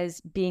as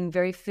being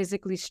very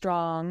physically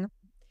strong,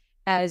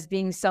 as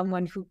being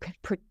someone who could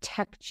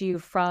protect you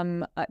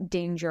from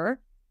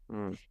danger.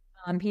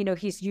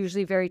 He's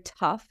usually very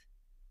tough.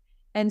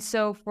 And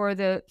so for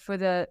the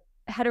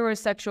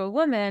heterosexual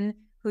woman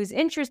who's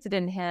interested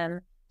in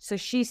him, so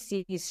she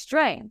sees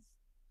strength.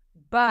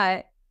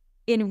 But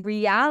in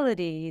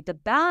reality, the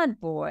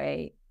bad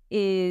boy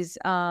is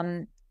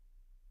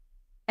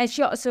and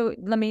so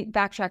let me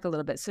backtrack a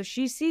little bit. So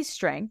she sees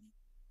strength.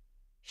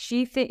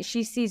 She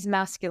sees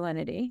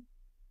masculinity.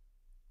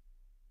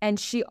 And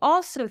she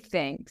also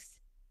thinks,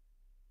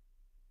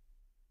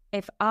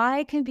 if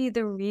I can be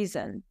the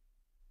reason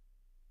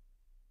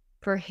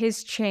for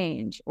his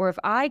change, or if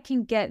I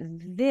can get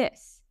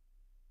this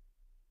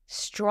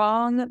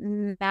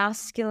strong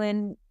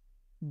masculine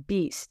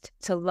beast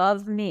to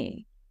love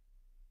me,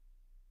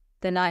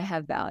 then I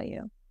have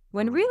value.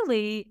 When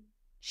really,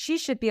 she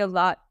should be a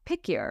lot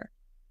pickier.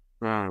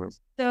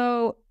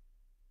 So,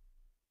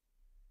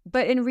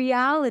 but in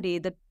reality,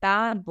 the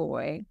bad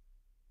boy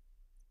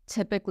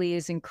typically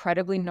is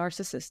incredibly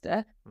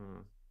narcissistic,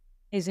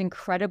 is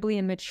incredibly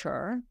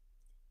immature,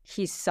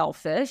 he's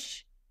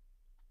selfish,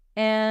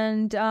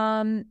 and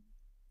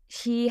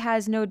he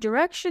has no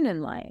direction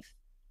in life.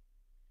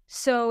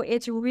 So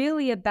it's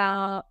really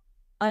about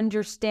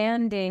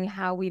understanding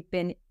how we've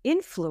been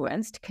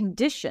influenced,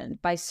 conditioned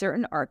by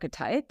certain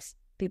archetypes,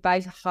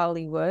 by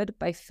Hollywood,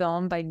 by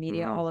film, by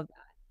media, all of that.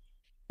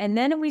 And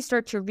then we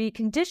start to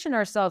recondition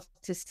ourselves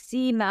to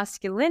see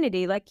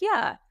masculinity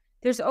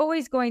there's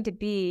always going to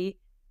be,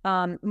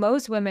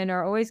 most women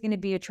are always going to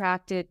be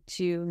attracted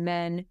to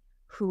men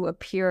who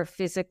appear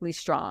physically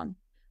strong.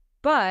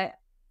 But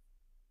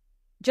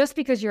just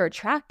because you're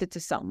attracted to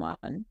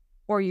someone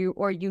or you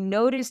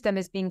notice them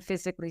as being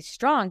physically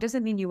strong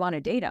doesn't mean you want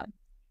to date them.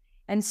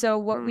 And so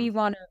what we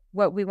want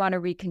to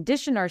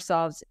recondition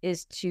ourselves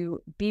is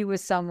to be with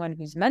someone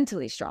who's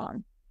mentally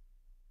strong,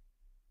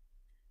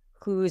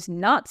 who's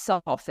not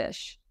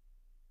selfish,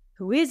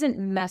 who isn't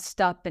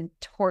messed up and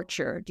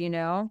tortured, you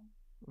know?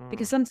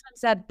 Because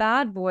sometimes that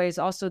bad boy is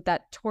also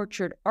that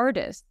tortured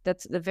artist.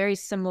 That's a very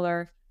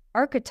similar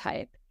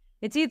archetype.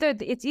 It's either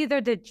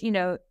the, you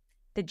know,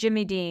 the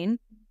James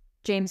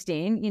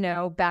Dean, you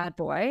know, bad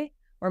boy,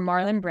 or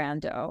Marlon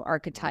Brando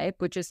archetype,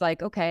 which is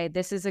like, okay,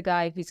 this is a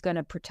guy who's going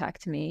to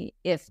protect me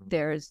if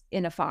there's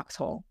in a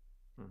foxhole.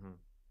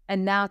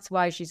 And that's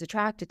why she's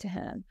attracted to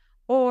him.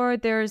 Or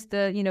there's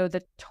the, you know,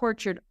 the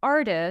tortured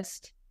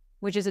artist,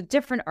 which is a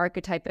different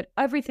archetype, but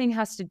everything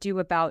has to do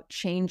about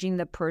changing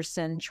the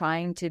person,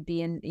 trying to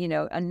be, you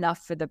know,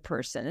 enough for the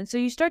person. And so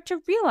you start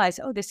to realize,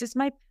 oh, this is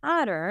my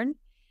pattern.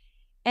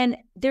 And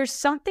there's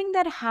something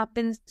that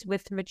happens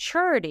with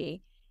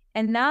maturity.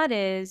 And that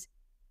is,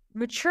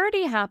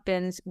 maturity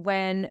happens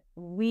when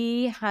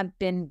we have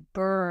been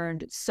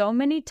burned so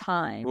many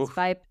times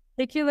by a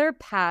particular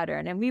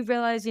pattern. And we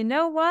realize, you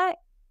know what?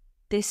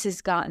 This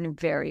has gotten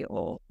very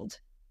old.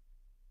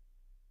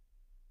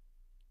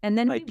 And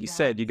then, like you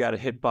said, you got to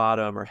hit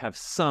bottom or have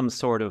some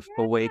sort of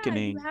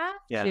awakening.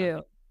 You have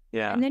to.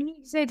 Yeah. And then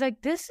you say,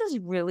 like, this is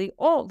really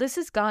old. This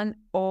has gotten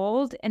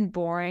old and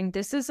boring.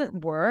 This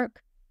doesn't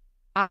work.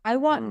 I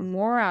want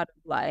more out of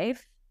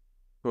life.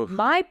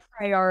 My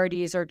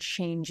priorities are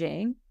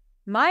changing.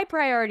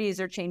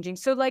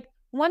 So, like,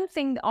 one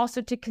thing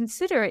also to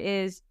consider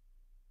is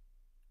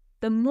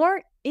the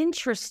more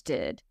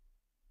interested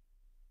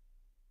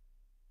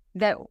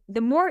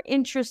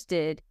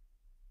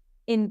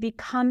in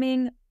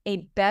becoming a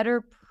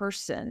better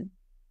person,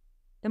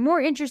 the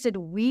more interested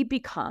we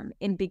become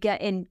in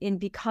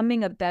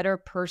becoming a better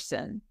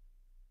person,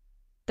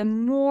 the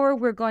more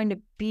we're going to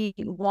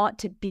want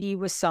to be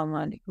with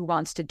someone who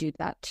wants to do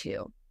that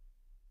too.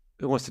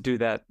 Who wants to do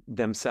that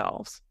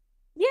themselves.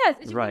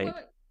 Yes. Right.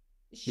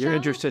 You're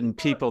interested in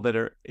people that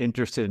are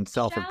interested in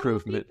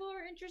self-improvement. People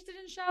are interested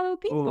in shallow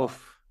people.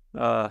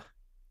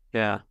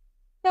 Yeah.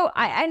 So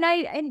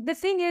and the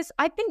thing is,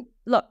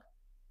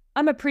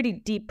 I'm a pretty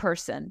deep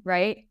person,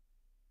 right?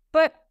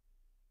 But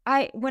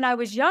when I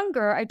was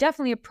younger, I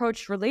definitely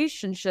approached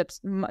relationships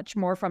much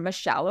more from a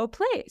shallow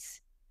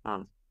place.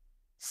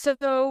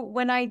 So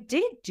when I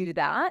did do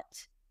that,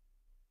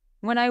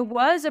 when I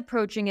was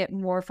approaching it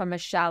more from a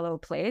shallow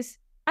place,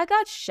 I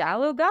got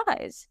shallow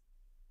guys.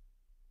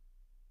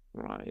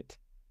 Right.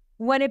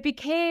 When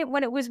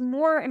it was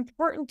more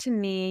important to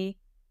me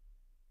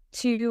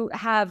to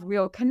have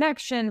real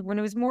connection, when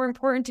it was more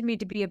important to me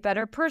to be a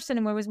better person,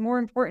 and when it was more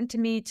important to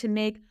me to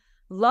make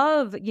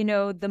love, you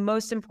know, the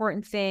most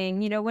important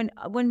thing, you know,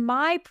 when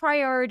my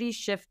priorities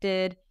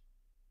shifted,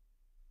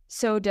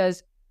 so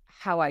does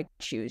how I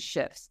choose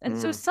shifts. And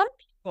so some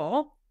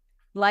people,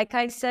 like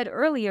I said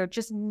earlier,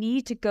 just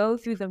need to go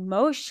through the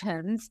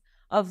motions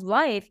of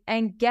life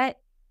and get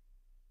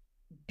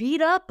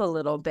beat up a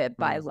little bit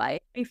by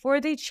life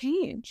before they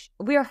change.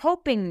 We are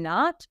hoping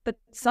not, but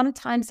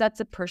sometimes that's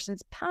a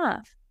person's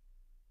path.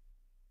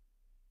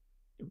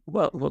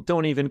 Well,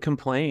 don't even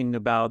complain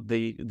about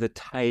the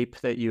type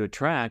that you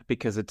attract,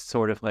 because it's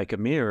sort of like a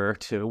mirror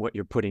to what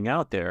you're putting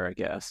out there, I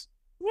guess.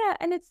 Yeah,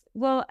 and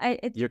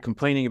you're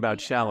complaining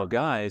about shallow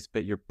guys,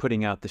 but you're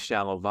putting out the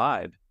shallow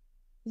vibe.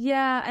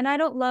 Yeah, and I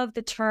don't love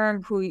the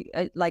term who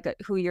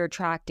you're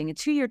attracting.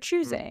 It's who you're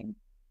choosing.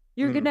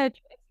 You're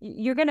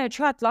gonna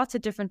attract lots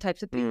of different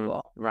types of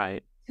people.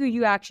 Right. Who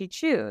you actually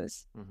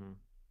choose.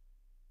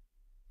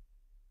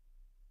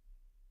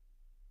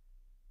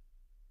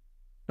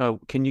 Oh,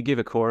 can you give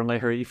a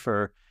corollary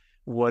for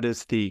what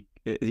is the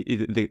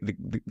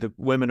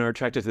women are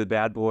attracted to the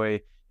bad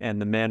boy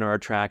and the men are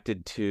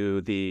attracted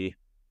to the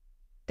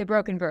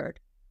broken bird?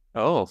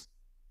 Oh.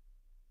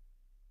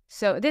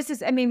 So this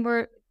is, I mean,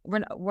 we're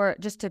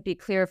just to be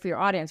clear for your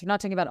audience, we're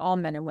not talking about all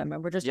men and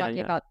women. We're just talking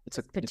about it's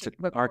an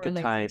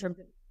archetype.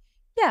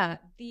 Yeah.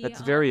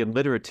 That's very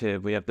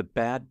alliterative. We have the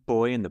bad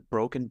boy and the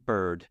broken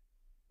bird.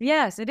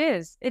 Yes, it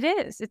is.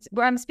 It's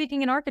where I'm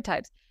speaking in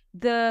archetypes.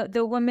 The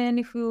woman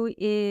who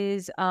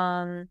is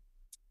kind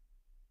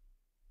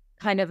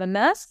of a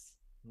mess,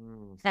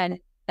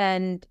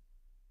 and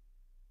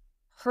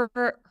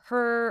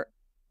her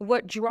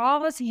what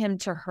draws him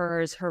to her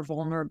is her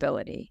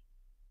vulnerability.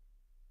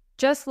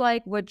 Just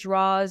like what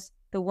draws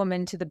the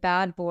woman to the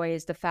bad boy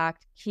is the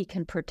fact he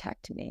can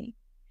protect me.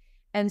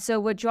 And so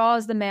what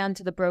draws the man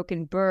to the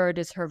broken bird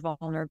is her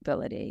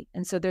vulnerability.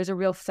 And so there's a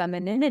real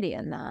femininity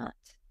in that.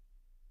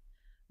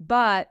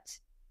 But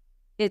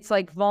it's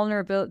like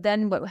vulnerable.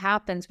 Then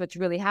what's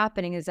really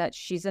happening is that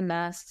she's a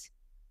mess.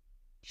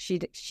 She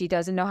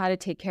doesn't know how to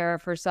take care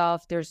of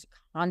herself. There's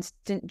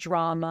constant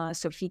drama.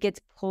 So he gets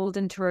pulled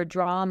into her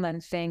drama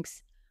and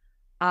thinks,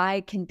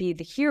 I can be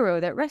the hero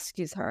that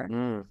rescues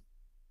her.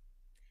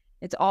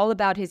 It's all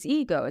about his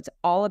ego. It's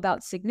all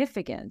about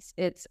significance.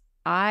 It's,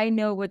 I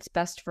know what's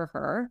best for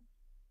her.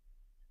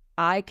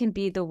 I can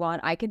be the one,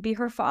 I can be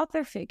her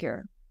father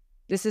figure.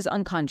 This is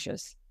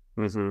unconscious.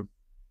 Mm-hmm.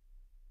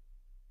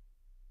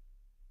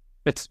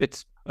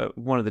 It's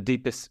one of the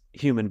deepest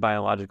human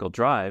biological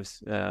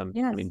drives. I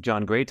Yes. mean,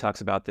 John Gray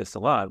talks about this a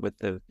lot with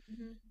the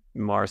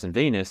Mars and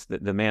Venus,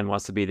 that the man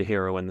wants to be the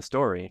hero in the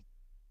story.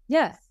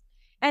 Yes.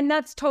 And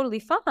that's totally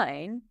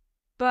fine.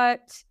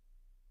 But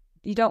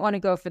you don't want to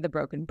go for the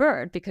broken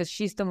bird because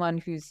she's the one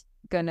who's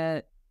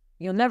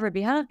you'll never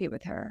be happy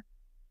with her.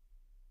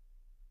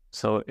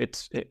 So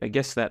I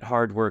guess that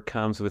hard work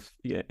comes with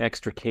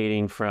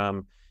extricating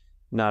from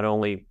not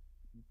only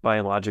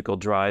biological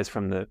drives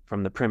from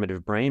the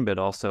primitive brain, but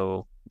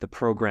also the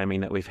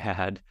programming that we've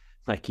had,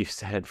 like you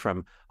said,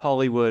 from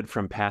Hollywood,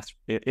 from past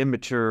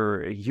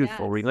immature,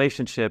 youthful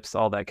relationships,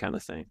 all that kind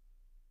of thing.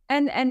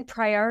 And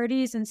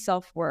priorities and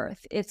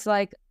self-worth. It's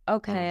like,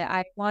 okay,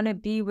 I want to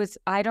be with,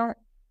 I don't,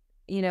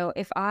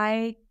 if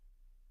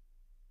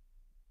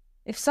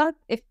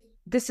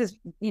this is,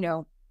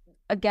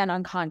 again,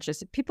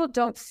 unconscious, if people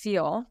don't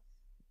feel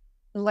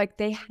like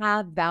they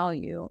have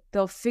value,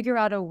 they'll figure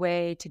out a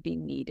way to be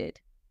needed.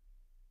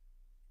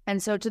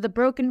 And so to the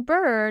broken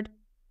bird,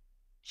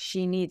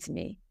 she needs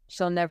me.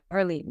 She'll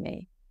never leave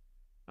me.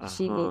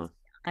 She needs me.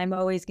 I'm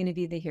always going to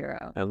be the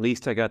hero. At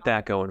least I got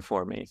that going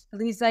for me. At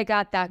least I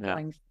got that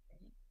going for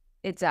me.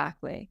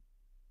 Exactly.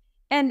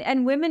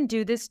 And women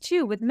do this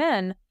too with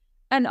men.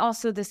 And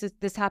also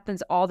this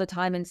happens all the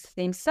time in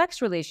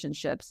same-sex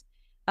relationships.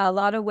 A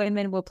lot of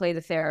women will play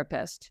the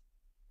therapist,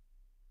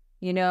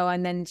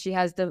 and then she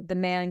has the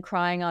man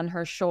crying on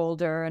her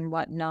shoulder and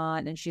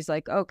whatnot. And she's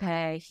like,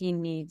 okay, he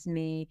needs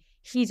me.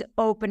 He's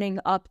opening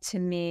up to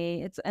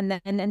me. And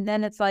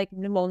then it's like,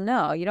 well,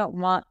 no, you don't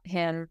want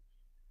him.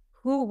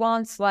 Who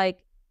wants a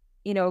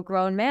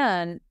grown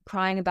man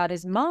crying about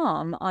his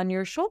mom on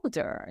your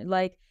shoulder?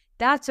 Like,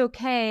 that's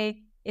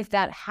okay if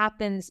that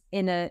happens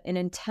in an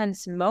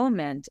intense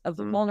moment, a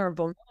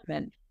vulnerable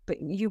moment,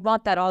 but you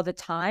want that all the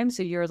time.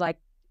 So you're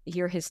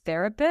his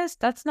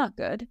therapist. That's not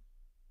good.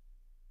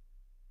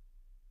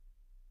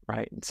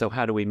 Right. So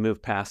how do we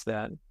move past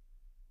that?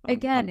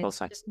 Again, it's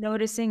just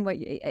noticing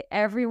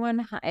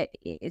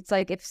it's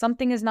like if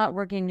something is not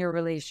working in your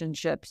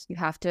relationships, you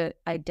have to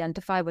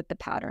identify what the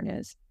pattern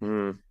is.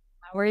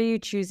 How are you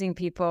choosing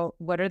people?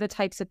 What are the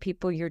types of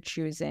people you're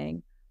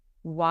choosing?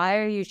 Why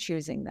are you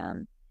choosing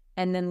them?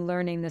 And then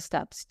learning the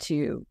steps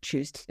to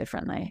choose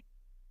differently.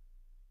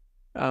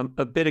 A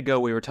bit ago,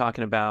 we were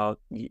talking about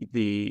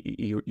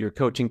you're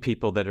coaching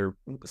people that are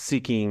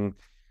seeking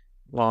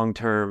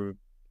long-term,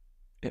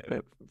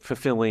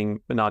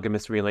 fulfilling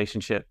monogamous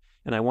relationship.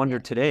 And I wonder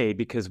today,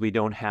 because we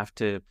don't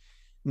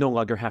no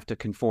longer have to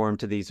conform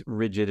to these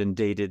rigid and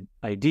dated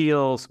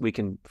ideals. We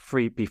can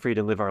be free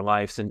to live our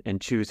lives and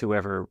choose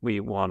whoever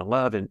we want to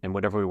love and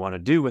whatever we want to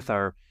do with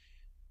our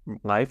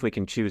life. We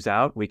can choose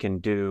out. We can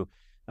do,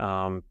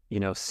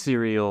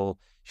 serial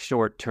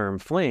short-term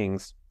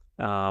flings.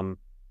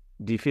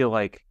 Do you feel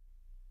like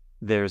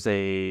there's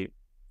a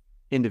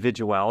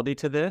individuality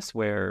to this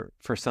where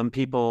for some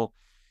people,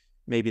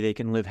 maybe they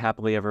can live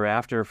happily ever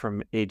after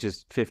from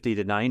ages 50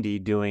 to 90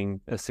 doing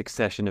a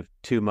succession of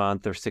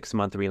 2-month or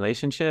 6-month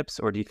relationships?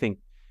 Or do you think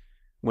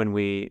when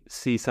we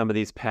see some of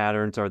these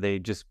patterns, are they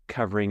just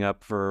covering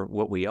up for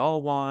what we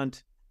all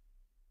want?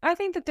 I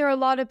think that there are a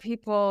lot of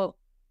people,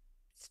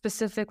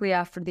 specifically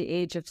after the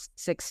age of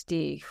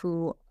 60,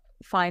 who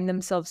find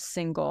themselves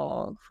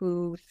single,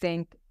 who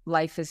think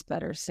life is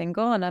better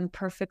single, and I'm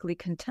perfectly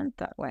content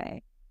that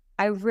way.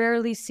 I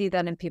rarely see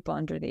that in people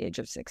under the age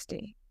of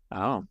 60.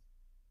 Oh.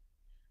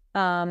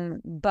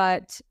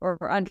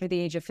 Or under the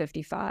age of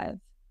 55.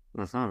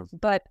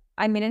 But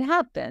I mean, it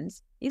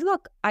happens.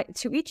 Look,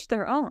 to each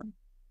their own.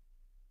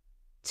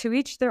 To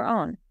each their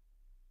own.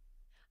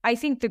 I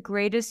think the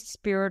greatest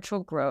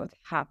spiritual growth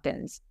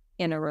happens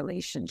in a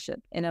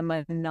relationship, in a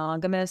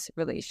monogamous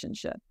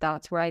relationship.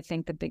 That's where I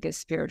think the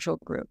biggest spiritual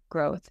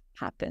growth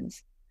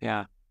happens.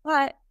 Yeah.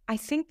 But I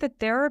think that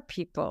there are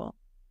people,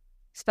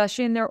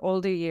 especially in their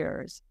older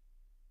years,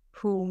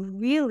 who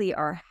really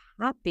are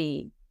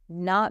happy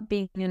not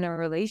being in a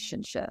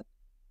relationship.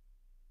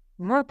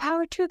 More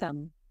power to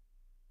them.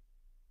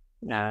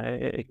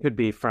 It could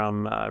be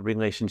from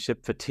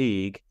relationship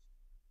fatigue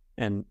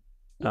and,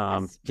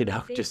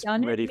 just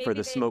ready for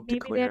the smoke to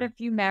clear. Maybe they had a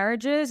few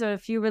marriages or a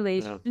few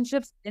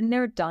relationships, and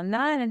they're done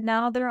that, and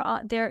now they're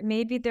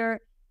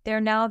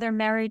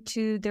married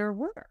to their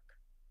work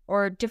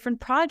or a different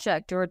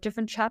project or a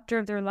different chapter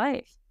of their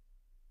life.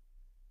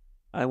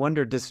 I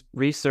wonder, does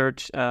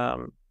research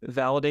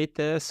validate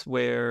this,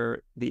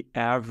 where the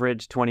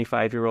average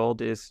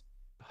 25-year-old is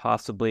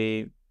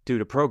possibly, due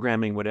to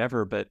programming,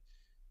 whatever, but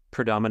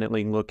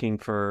predominantly looking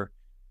for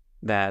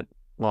that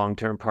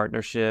long-term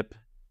partnership,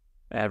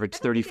 average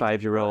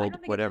 35-year-old,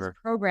 whatever. It's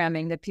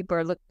programming that people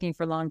are looking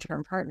for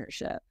long-term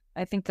partnership.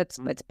 I think it's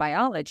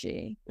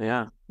biology.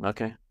 Yeah,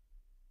 okay.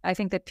 I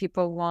think that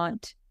people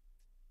want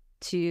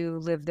to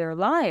live their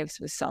lives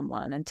with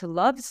someone and to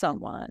love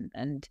someone.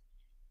 And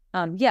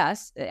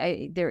yes,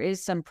 there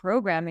is some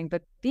programming,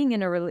 but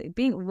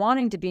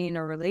wanting to be in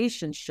a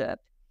relationship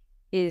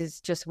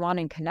is just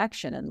wanting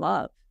connection and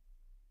love.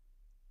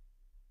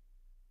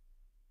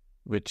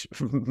 Which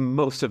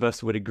most of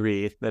us would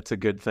agree that's a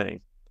good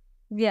thing.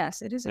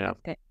 Yes, it is a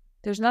good thing.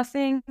 There's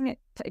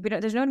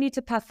there's no need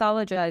to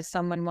pathologize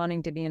someone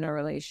wanting to be in a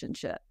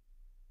relationship.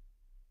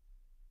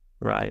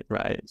 Right.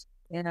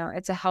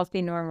 It's a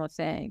healthy, normal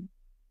thing.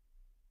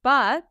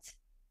 But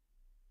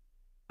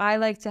I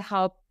like to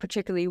help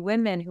particularly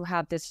women who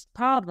have this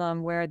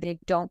problem where they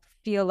don't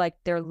feel like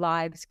their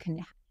lives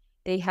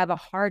they have a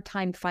hard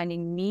time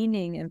finding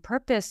meaning and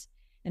purpose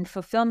and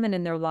fulfillment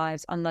in their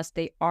lives unless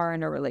they are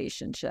in a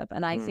relationship.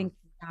 And I think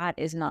that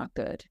is not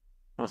good.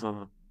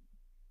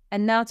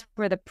 And that's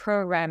where the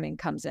programming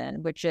comes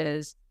in, which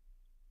is,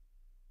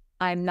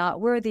 I'm not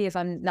worthy if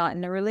I'm not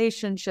in a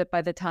relationship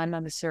by the time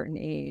I'm a certain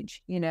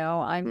age.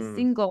 I'm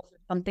single,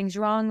 something's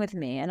wrong with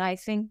me. And I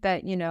think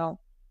that,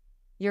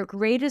 your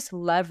greatest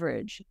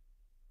leverage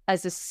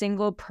as a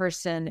single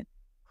person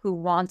who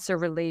wants a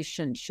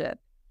relationship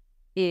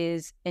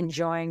is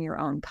enjoying your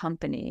own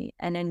company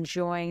and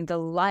enjoying the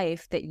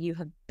life that you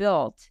have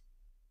built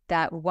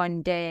that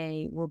one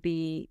day will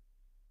be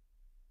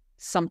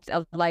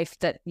a life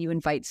that you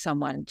invite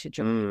someone to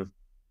join.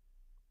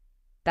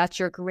 That's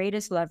your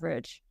greatest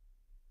leverage.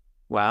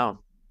 Wow.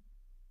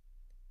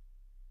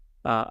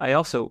 I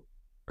also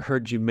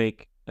heard you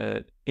make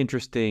an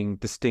interesting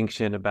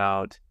distinction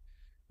about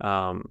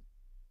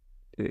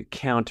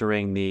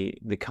countering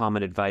the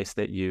common advice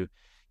that you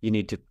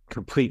need to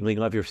completely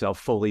love yourself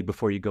fully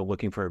before you go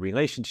looking for a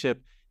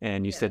relationship.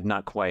 And you said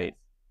not quite.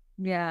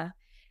 Yeah.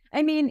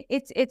 I mean,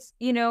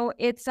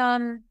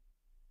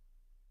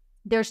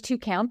 there's two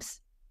camps.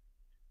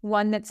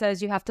 One that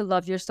says you have to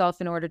love yourself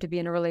in order to be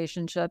in a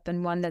relationship,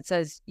 and one that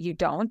says you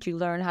don't. You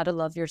learn how to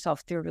love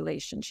yourself through a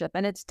relationship.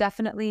 And it's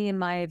definitely, in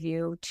my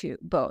view,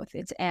 both.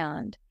 It's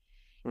and.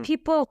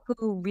 People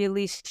who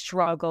really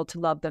struggle to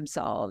love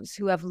themselves,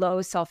 who have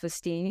low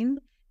self-esteem,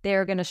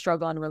 they're going to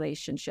struggle in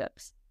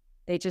relationships.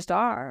 They just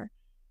are.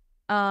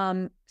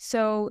 There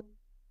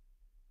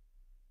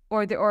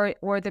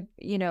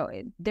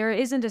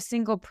isn't a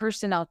single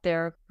person out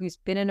there who's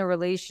been in a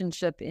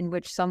relationship in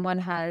which someone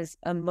has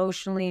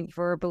emotionally,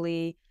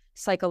 verbally,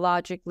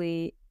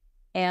 psychologically,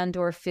 and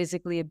or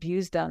physically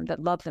abused them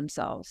that love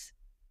themselves.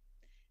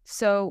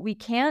 So we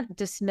can't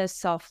dismiss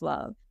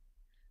self-love.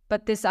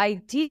 But this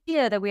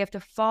idea that we have to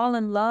fall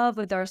in love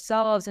with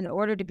ourselves in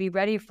order to be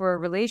ready for a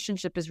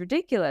relationship is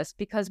ridiculous,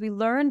 because we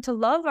learn to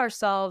love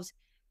ourselves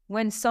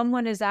when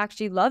someone is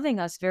actually loving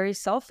us very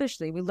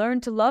selfishly. We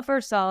learn to love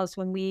ourselves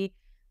when we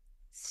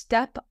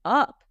step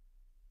up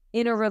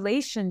in a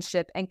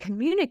relationship and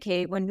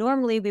communicate when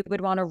normally we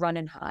would want to run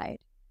and hide.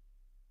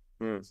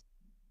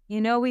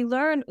 We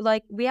learn,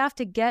 we have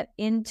to get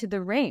into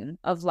the ring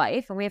of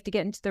life, and we have to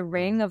get into the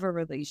ring of a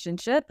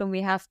relationship, and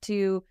we have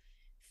to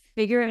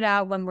figure it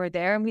out when we're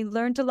there, and we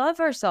learn to love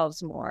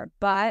ourselves more.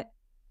 But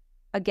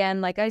again,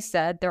 like I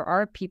said, there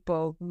are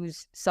people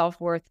whose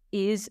self-worth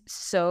is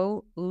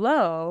so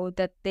low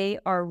that they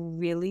are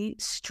really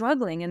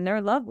struggling in their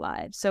love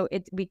lives. So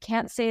we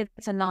can't say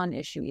it's a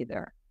non-issue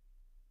either.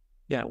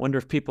 Yeah, I wonder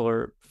if people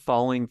are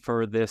falling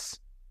for this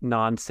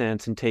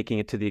nonsense and taking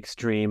it to the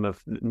extreme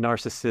of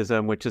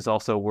narcissism, which is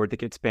also a word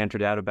that gets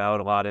bantered out about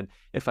a lot. And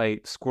if I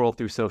scroll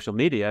through social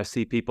media, I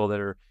see people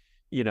that are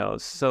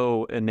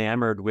so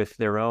enamored with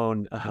their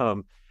own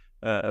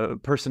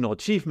personal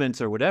achievements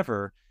or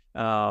whatever.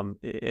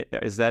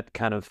 Is that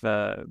kind of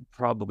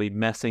probably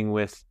messing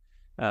with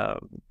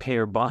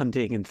pair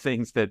bonding and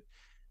things that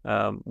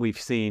we've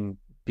seen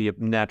be a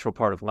natural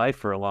part of life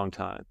for a long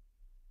time?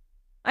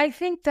 I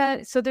think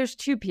that, so there's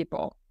two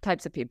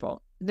types of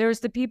people. There's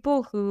the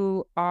people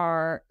who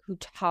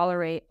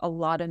tolerate a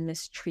lot of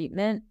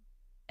mistreatment,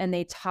 and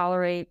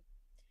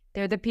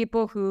they're the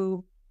people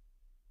who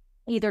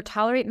either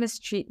tolerate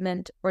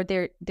mistreatment or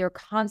they're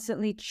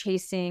constantly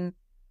chasing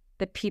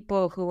the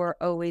people who are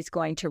always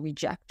going to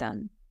reject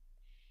them.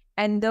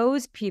 And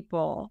those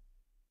people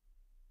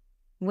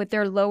with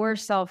their lower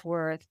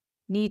self-worth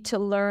need to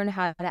learn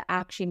how to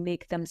actually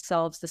make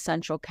themselves the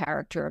central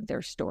character of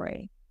their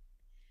story.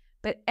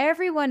 But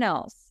everyone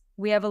else,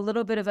 we have a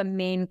little bit of a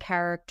main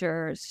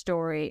character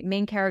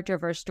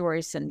of our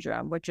story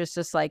syndrome, which is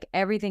just like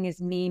everything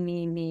is me,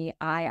 me, me,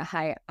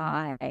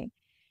 I.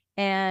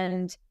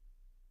 And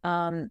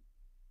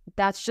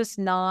that's just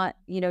not,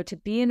 to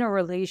be in a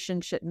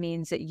relationship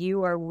means that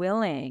you are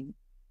willing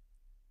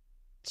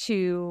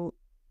to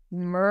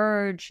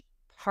merge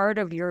part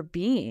of your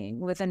being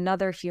with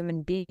another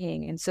human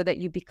being, and so that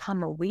you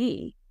become a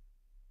we.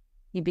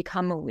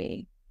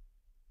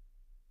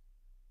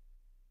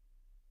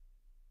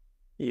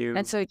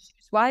 And so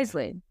choose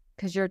wisely,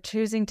 because you're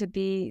choosing to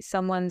be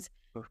someone's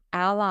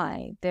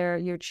ally.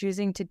 You're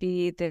choosing to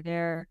be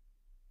their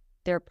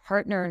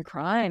partner in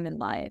crime in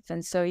life.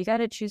 And so you got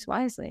to choose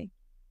wisely.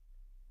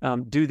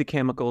 Do the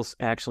chemicals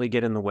actually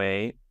get in the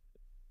way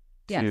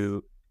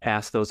to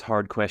ask those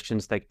hard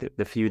questions, like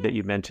the few that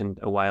you mentioned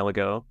a while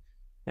ago?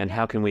 And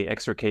how can we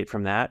extricate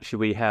from that? Should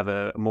we have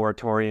a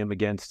moratorium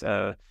against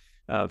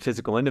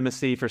physical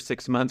intimacy for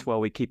 6 months while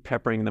we keep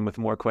peppering them with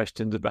more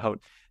questions about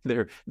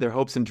their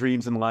hopes and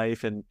dreams in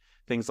life and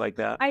things like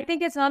that? I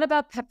think it's not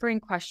about peppering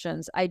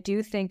questions. I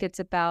do think it's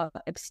about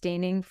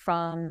abstaining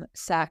from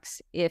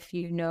sex if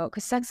you know,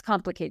 because sex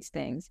complicates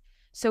things.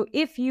 So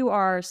if you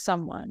are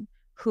someone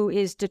who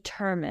is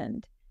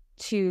determined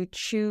to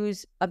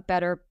choose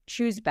better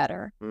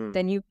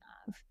than you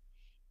have,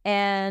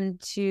 and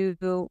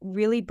to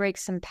really break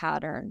some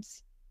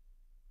patterns,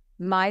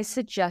 my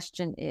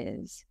suggestion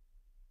is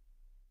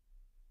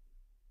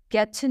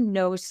get to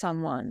know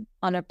someone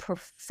on a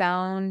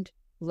profound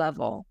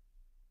level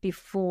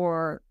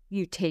before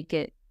you take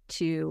it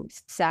to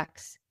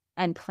sex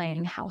and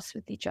playing house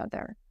with each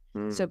other.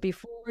 So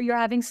before you're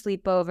having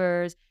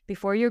sleepovers,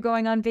 before you're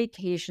going on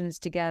vacations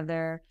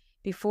together,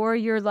 before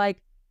you're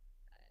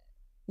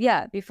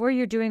before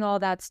you're doing all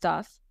that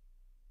stuff,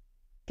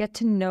 get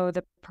to know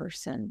the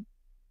person.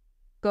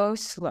 Go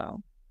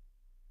slow.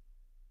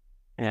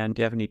 And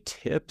do you have any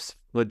tips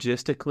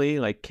logistically?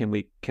 Like, can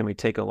we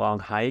take a long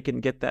hike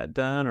and get that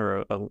done,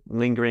 or a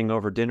lingering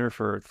over dinner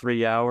for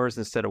 3 hours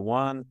instead of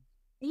 1?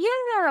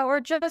 Yeah,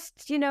 or just,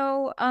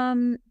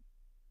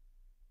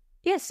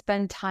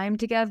 spend time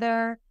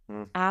together,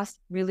 ask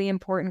really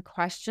important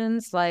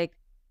questions like,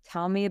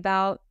 tell me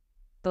about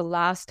the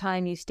last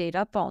time you stayed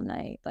up all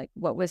night, like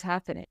what was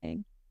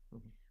happening?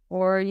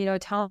 Or,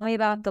 tell me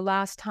about the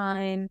last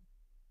time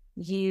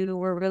you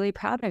were really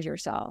proud of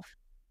yourself.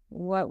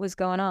 What was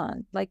going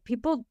on? Like,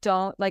 people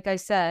don't, like I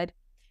said,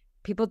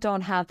 people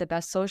don't have the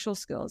best social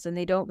skills and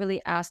they don't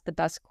really ask the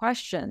best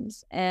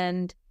questions.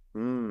 And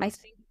I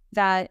think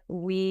that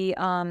we,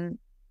 and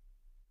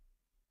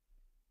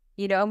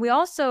we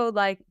also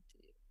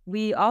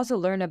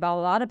learn about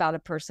a lot about a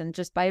person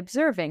just by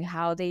observing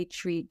how they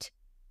treat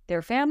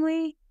their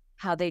family,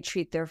 how they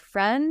treat their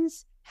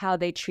friends, how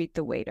they treat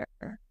the waiter.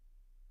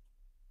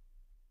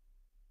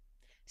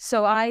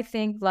 So I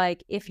think,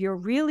 like, if you're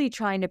really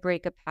trying to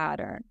break a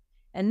pattern,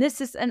 and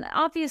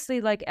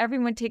obviously, like,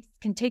 everyone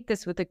can take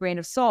this with a grain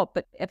of salt,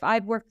 but if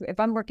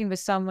I'm working with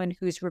someone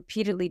who's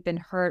repeatedly been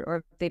hurt, or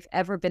if they've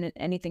ever been in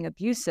anything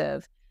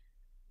abusive,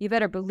 you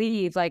better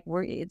believe, like,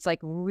 it's like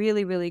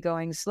really, really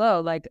going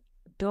slow. Like,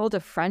 build a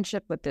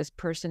friendship with this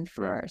person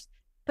first.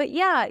 But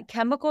yeah,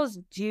 chemicals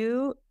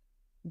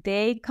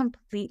they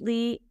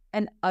completely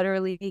and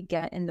utterly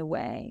get in the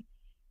way.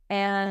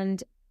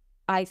 And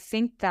I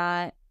think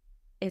that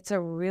it's a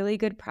really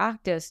good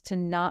practice to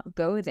not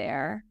go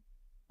there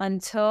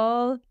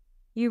until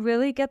you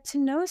really get to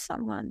know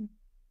someone.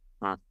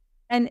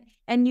 And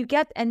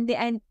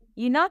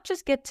you not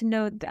just get to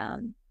know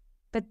them,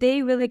 but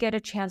they really get a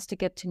chance to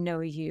get to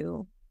know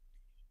you.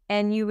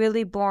 And you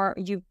really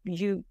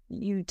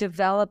you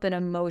develop an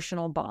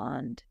emotional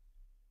bond.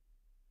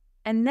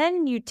 And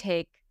then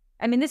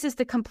this is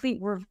the complete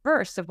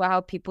reverse of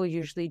how people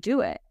usually do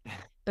it.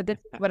 But this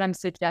is what I'm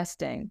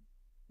suggesting.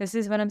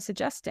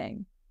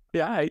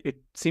 Yeah, it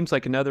seems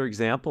like another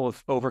example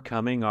of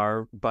overcoming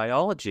our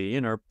biology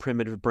and our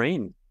primitive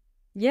brain.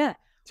 Yeah.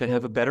 To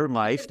have a better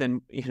life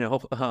than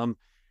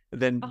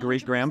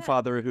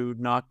great-grandfather who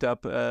knocked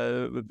up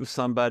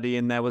somebody,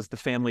 and that was the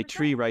family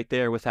tree right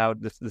there without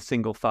the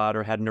single thought,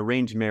 or had an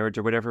arranged marriage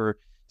or whatever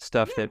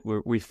stuff that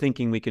we're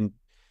thinking we can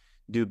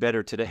do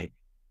better today.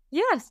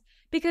 Yes,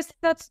 because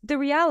that's the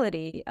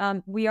reality.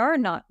 We are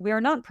not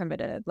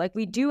primitive. Like,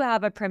 we do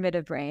have a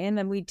primitive brain,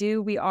 and we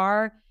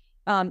are,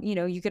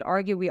 you could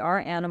argue we are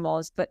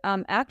animals, but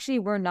actually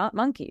we're not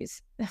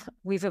monkeys.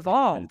 We've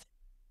evolved.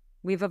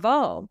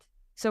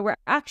 So we're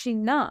actually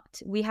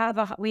not. We have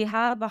a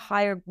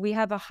higher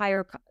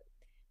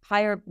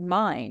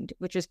mind,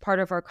 which is part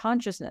of our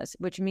consciousness,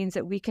 which means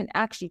that we can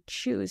actually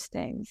choose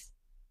things.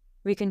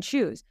 We can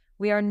choose.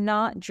 We are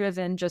not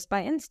driven just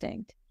by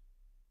instinct.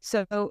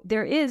 So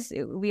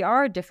we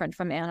are different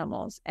from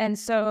animals. And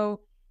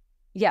so,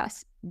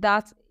 yes,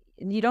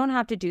 you don't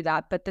have to do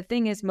that. But the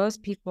thing is,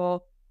 most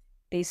people,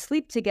 they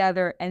sleep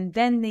together and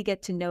then they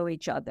get to know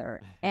each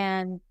other.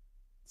 And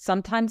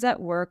sometimes that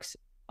works.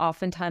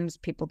 Oftentimes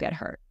people get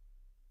hurt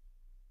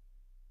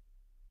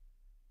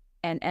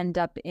and end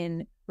up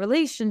in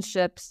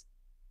relationships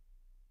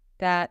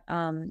that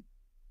don't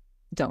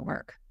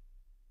work.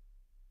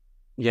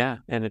 Yeah,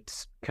 and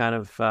it's kind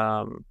of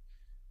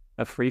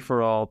a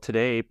free-for-all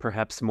today,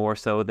 perhaps more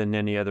so than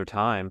any other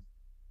time,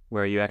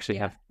 where you actually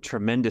have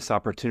tremendous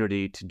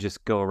opportunity to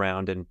just go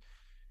around and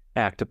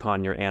act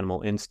upon your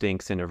animal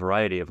instincts in a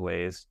variety of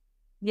ways.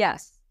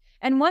 Yes.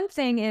 And one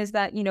thing is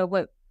that,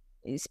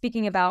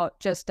 speaking about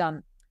just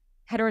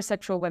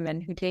heterosexual women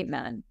who date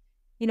men,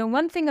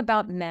 one thing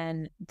about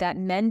men that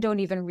men don't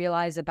even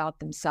realize about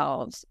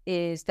themselves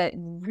is that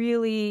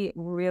really,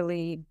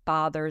 really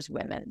bothers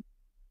women.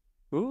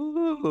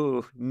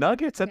 Ooh,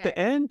 nuggets at the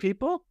end,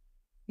 people.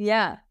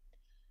 Yeah.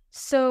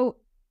 So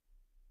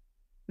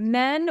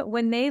men,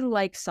 when they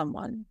like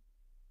someone,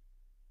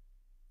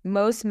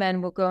 most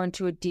men will go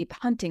into a deep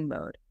hunting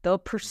mode. They'll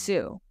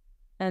pursue,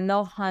 and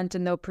they'll hunt,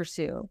 and they'll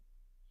pursue.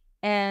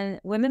 And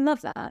women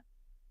love that.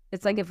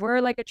 It's like, if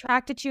we're like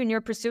attracted to you and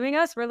you're pursuing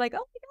us, we're like, oh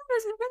my God,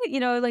 this is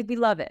really, like, we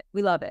love it.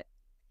 We love it.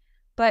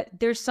 But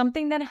there's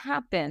something that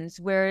happens,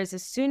 whereas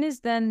as soon as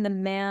then the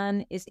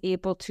man is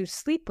able to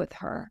sleep with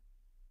her,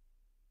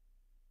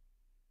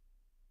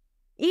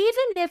 even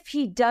if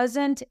he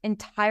doesn't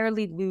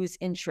entirely lose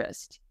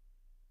interest,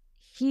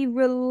 he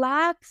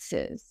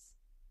relaxes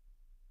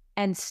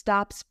and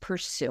stops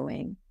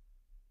pursuing.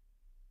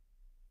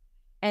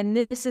 And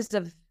this is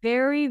a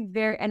very,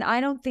 very, and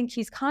I don't think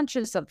he's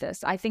conscious of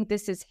this. I think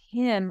this is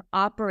him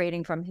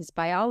operating from his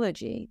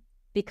biology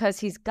because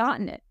he's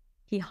gotten it.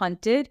 He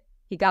hunted,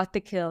 he got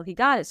the kill, he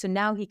got it. So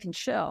now he can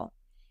chill.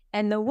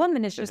 And the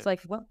woman is just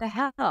like, what the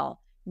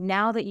hell?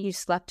 Now that you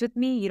slept with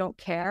me, you don't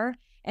care.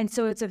 And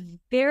so it's a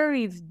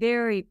very,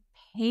 very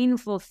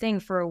painful thing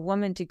for a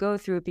woman to go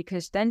through,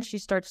 because then she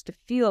starts to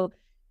feel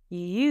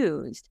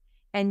used.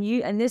 And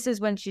this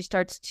is when she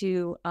starts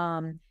to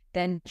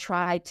then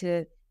try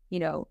to,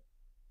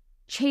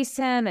 chase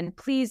him and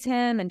please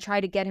him and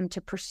try to get him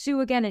to pursue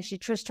again. And she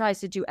just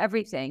tries to do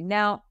everything.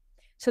 Now,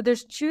 so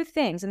there's two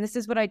things, and this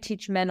is what I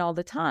teach men all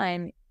the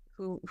time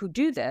who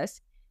do this.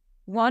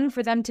 One,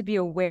 for them to be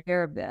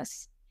aware of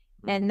this,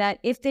 and that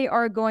if they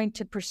are going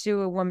to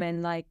pursue a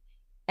woman,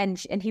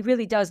 and he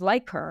really does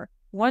like her,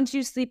 once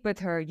you sleep with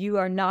her, you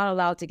are not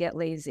allowed to get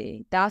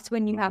lazy. That's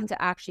when you have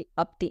to actually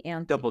up the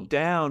ante. Double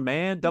down,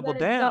 man. Double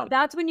down.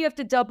 That's when you have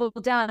to double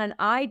down. And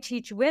I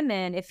teach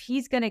women, if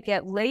he's going to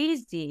get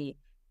lazy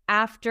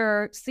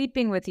after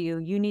sleeping with you,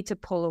 you need to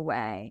pull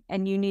away,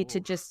 and you need to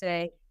just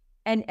say,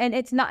 and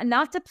it's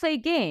not to play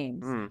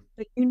games,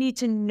 but you need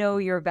to know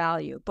your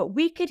value. But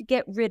we could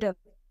get rid of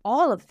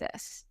all of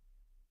this,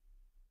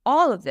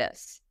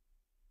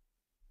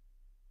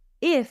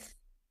 if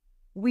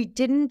we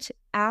didn't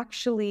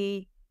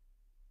actually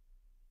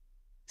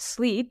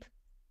sleep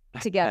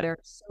together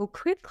so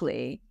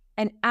quickly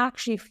and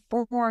actually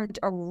formed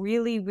a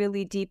really,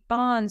 really deep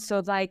bond.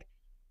 So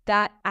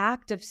that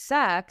act of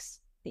sex,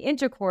 the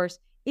intercourse,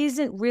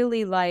 isn't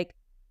really like,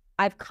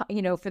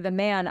 for the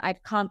man,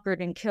 I've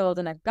conquered and killed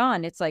and I've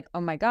gone. It's like,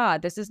 oh my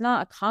God, this is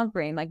not a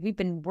conquering. Like,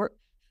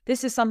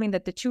 this is something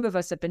that the two of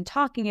us have been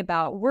talking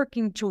about,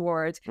 working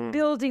towards,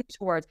 building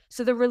towards.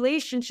 So the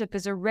relationship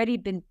has already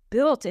been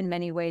built in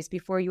many ways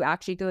before you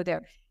actually go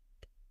there.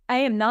 I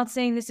am not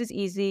saying this is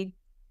easy.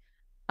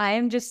 I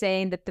am just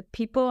saying that the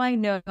people I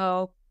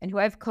know and who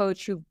I've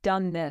coached who've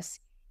done this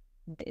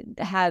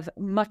have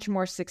much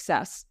more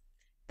success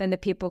than the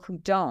people who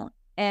don't.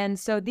 And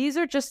so these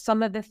are just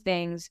some of the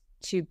things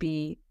to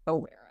be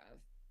aware of.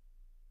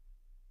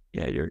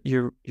 Yeah,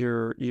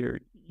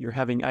 you're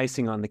having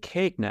icing on the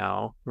cake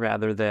now,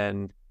 rather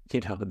than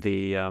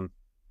the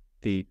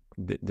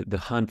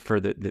hunt for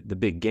the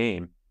big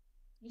game.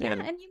 Yeah,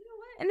 and you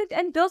know what?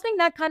 And building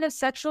that kind of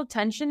sexual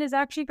tension is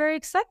actually very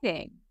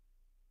exciting.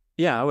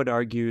 Yeah, I would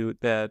argue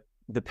that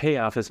the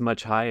payoff is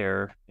much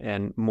higher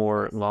and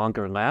more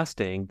longer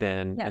lasting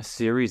than a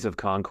series of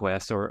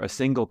conquests or a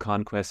single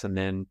conquest and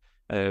then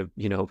a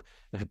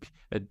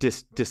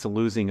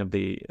disillusioning of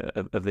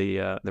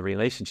the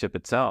relationship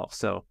itself.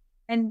 So,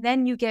 and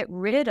then you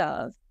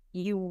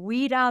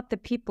weed out the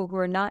people who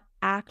are not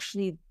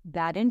actually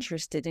that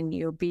interested in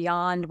you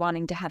beyond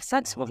wanting to have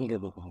sex with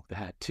you.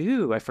 That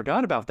too. I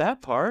forgot about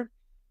that part.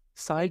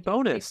 Side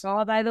bonus. It's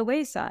all by the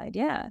wayside.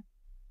 Yeah.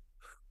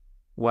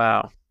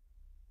 Wow.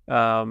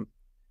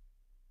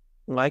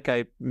 Like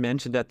I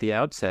mentioned at the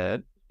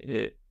outset,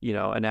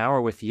 an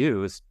hour with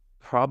you is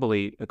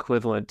probably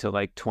equivalent to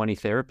like 20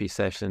 therapy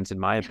sessions, in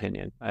my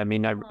opinion. I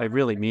mean, I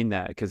really mean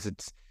that, because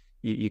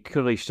you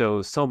clearly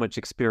show so much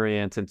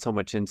experience and so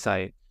much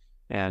insight,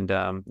 and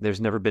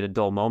there's never been a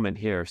dull moment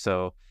here.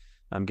 So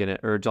I'm going to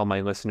urge all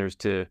my listeners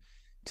to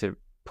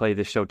play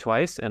this show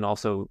twice, and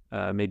also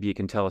maybe you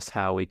can tell us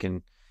how we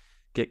can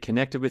get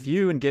connected with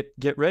you and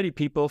get ready,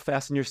 people.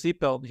 Fasten your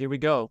seatbelt. Here we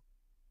go.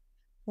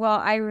 Well,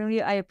 I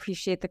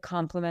appreciate the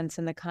compliments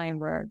and the kind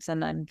words,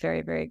 and I'm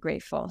very, very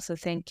grateful. So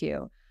thank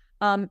you.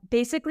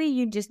 Basically,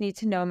 you just need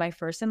to know my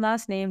first and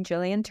last name,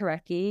 Jillian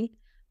Turecki.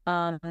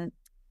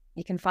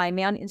 You can find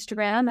me on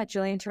Instagram at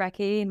Jillian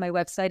Turecki. My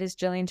website is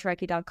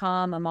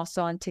jillianturecki.com. I'm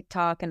also on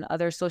TikTok and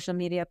other social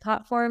media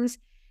platforms.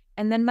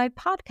 And then my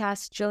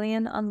podcast,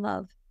 Jillian on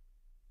Love.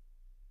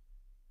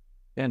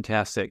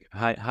 Fantastic.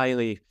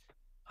 Highly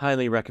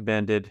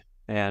recommended.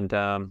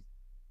 And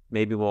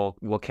maybe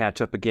we'll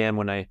catch up again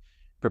when I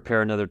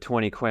prepare another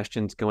 20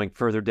 questions going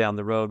further down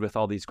the road with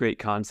all these great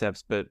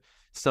concepts. But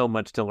so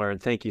much to learn.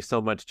 Thank you so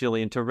much,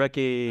 Jillian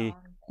Turecki.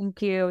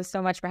 Thank you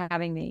so much for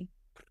having me.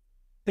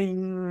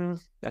 Bing.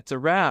 That's a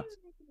wrap.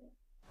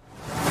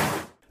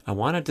 I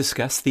want to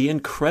discuss the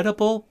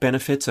incredible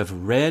benefits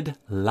of red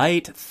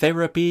light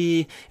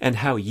therapy and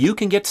how you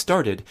can get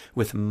started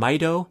with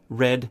Mito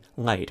Red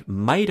Light.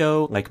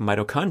 Mito, like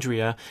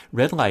mitochondria,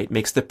 red light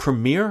makes the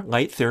premier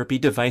light therapy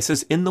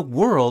devices in the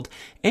world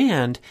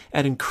and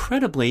at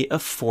incredibly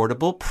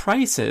affordable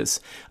prices.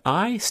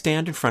 I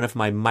stand in front of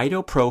my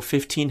Mito Pro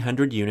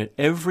 1500 unit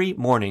every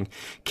morning,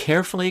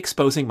 carefully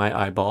exposing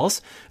my eyeballs,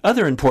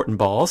 other important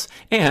balls,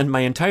 and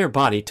my entire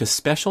body to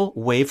special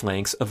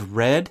wavelengths of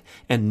red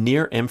and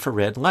near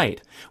infrared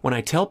light. When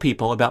I tell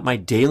people about my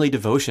daily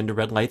devotion to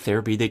red light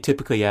therapy, they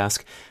typically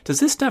ask, does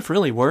this stuff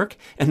really work?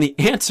 And the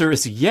answer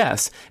is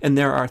yes, and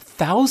there are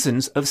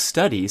thousands of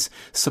studies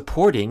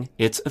supporting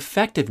its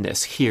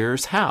effectiveness.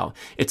 Here's how.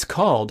 It's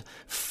called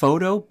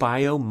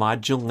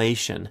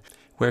photobiomodulation,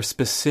 where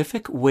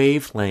specific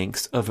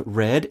wavelengths of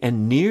red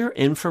and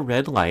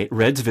near-infrared light,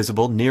 red's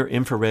visible,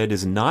 near-infrared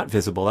is not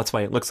visible, that's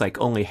why it looks like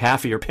only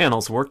half of your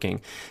panel's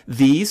working.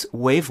 These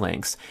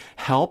wavelengths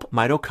help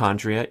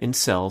mitochondria in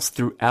cells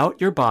throughout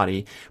your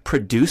body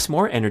produce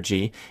more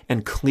energy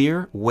and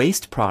clear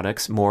waste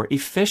products more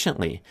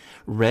efficiently.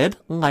 Red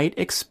light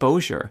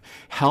exposure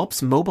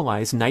helps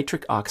mobilize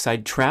nitric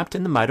oxide trapped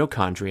in the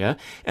mitochondria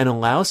and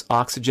allows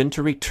oxygen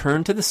to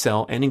return to the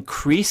cell and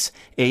increase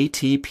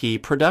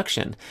ATP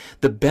production.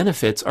 The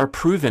benefits are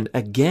proven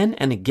again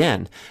and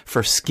again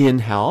for skin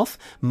health,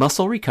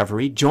 muscle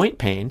recovery, joint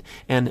pain,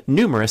 and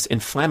numerous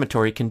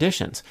inflammatory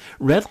conditions.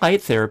 Red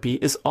light therapy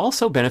is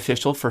also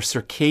beneficial for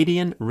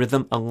circadian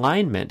rhythm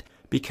alignment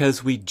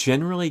because we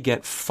generally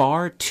get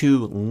far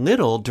too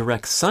little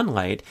direct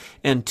sunlight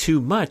and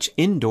too much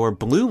indoor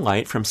blue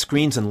light from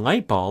screens and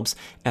light bulbs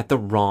at the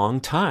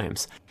wrong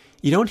times.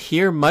 You don't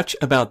hear much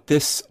about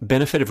this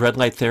benefit of red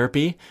light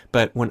therapy,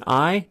 but when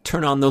I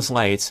turn on those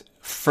lights,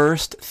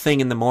 first thing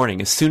in the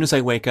morning, as soon as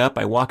I wake up,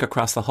 I walk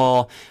across the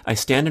hall, I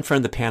stand in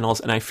front of the panels,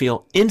 and I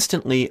feel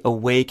instantly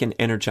awake and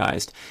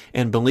energized.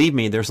 And believe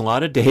me, there's a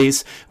lot of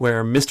days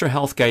where Mr.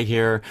 Health Guy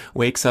here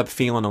wakes up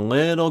feeling a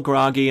little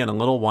groggy and a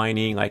little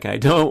whiny, like I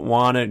don't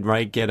want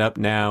to get up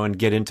now and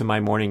get into my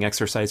morning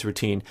exercise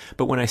routine.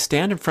 But when I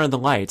stand in front of the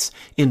lights,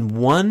 in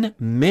 1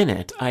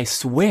 minute, I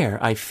swear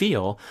I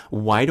feel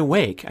wide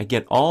awake. I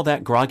get all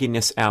that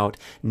grogginess out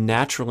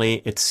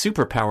naturally. It's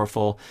super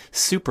powerful,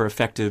 super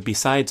effective,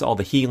 besides all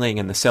the healing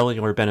and the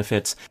cellular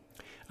benefits.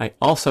 I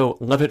also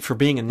love it for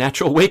being a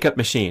natural wake-up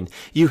machine.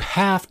 You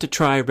have to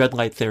try red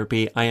light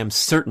therapy. I am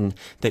certain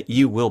that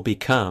you will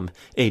become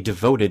a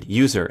devoted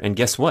user. And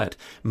guess what?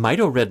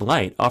 Mito Red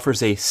Light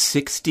offers a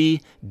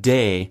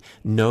 60-day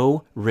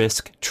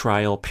no-risk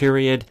trial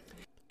period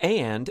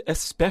and a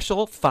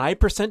special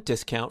 5%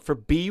 discount for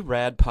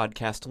B-Rad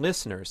podcast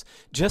listeners.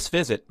 Just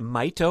visit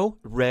Mito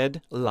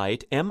Red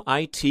Light,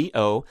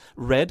 M-I-T-O,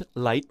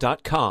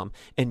 redlight.com,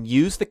 and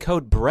use the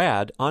code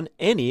BRAD on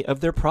any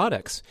of their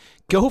products.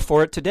 Go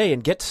for it today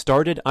and get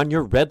started on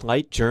your red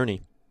light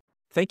journey.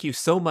 Thank you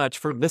so much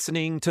for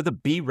listening to the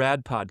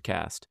B-Rad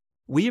podcast.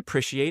 We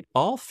appreciate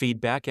all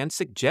feedback and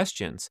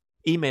suggestions.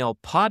 Email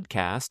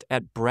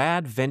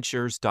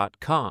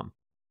podcast@bradventures.com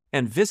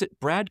and visit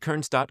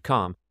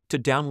bradkearns.com to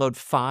download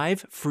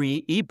 5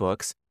 free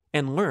ebooks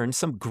and learn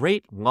some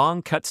great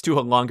long cuts to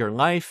a longer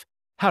life,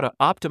 how to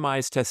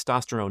optimize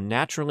testosterone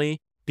naturally,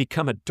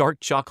 become a dark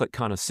chocolate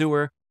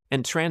connoisseur,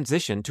 and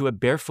transition to a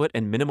barefoot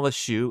and minimalist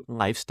shoe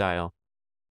lifestyle.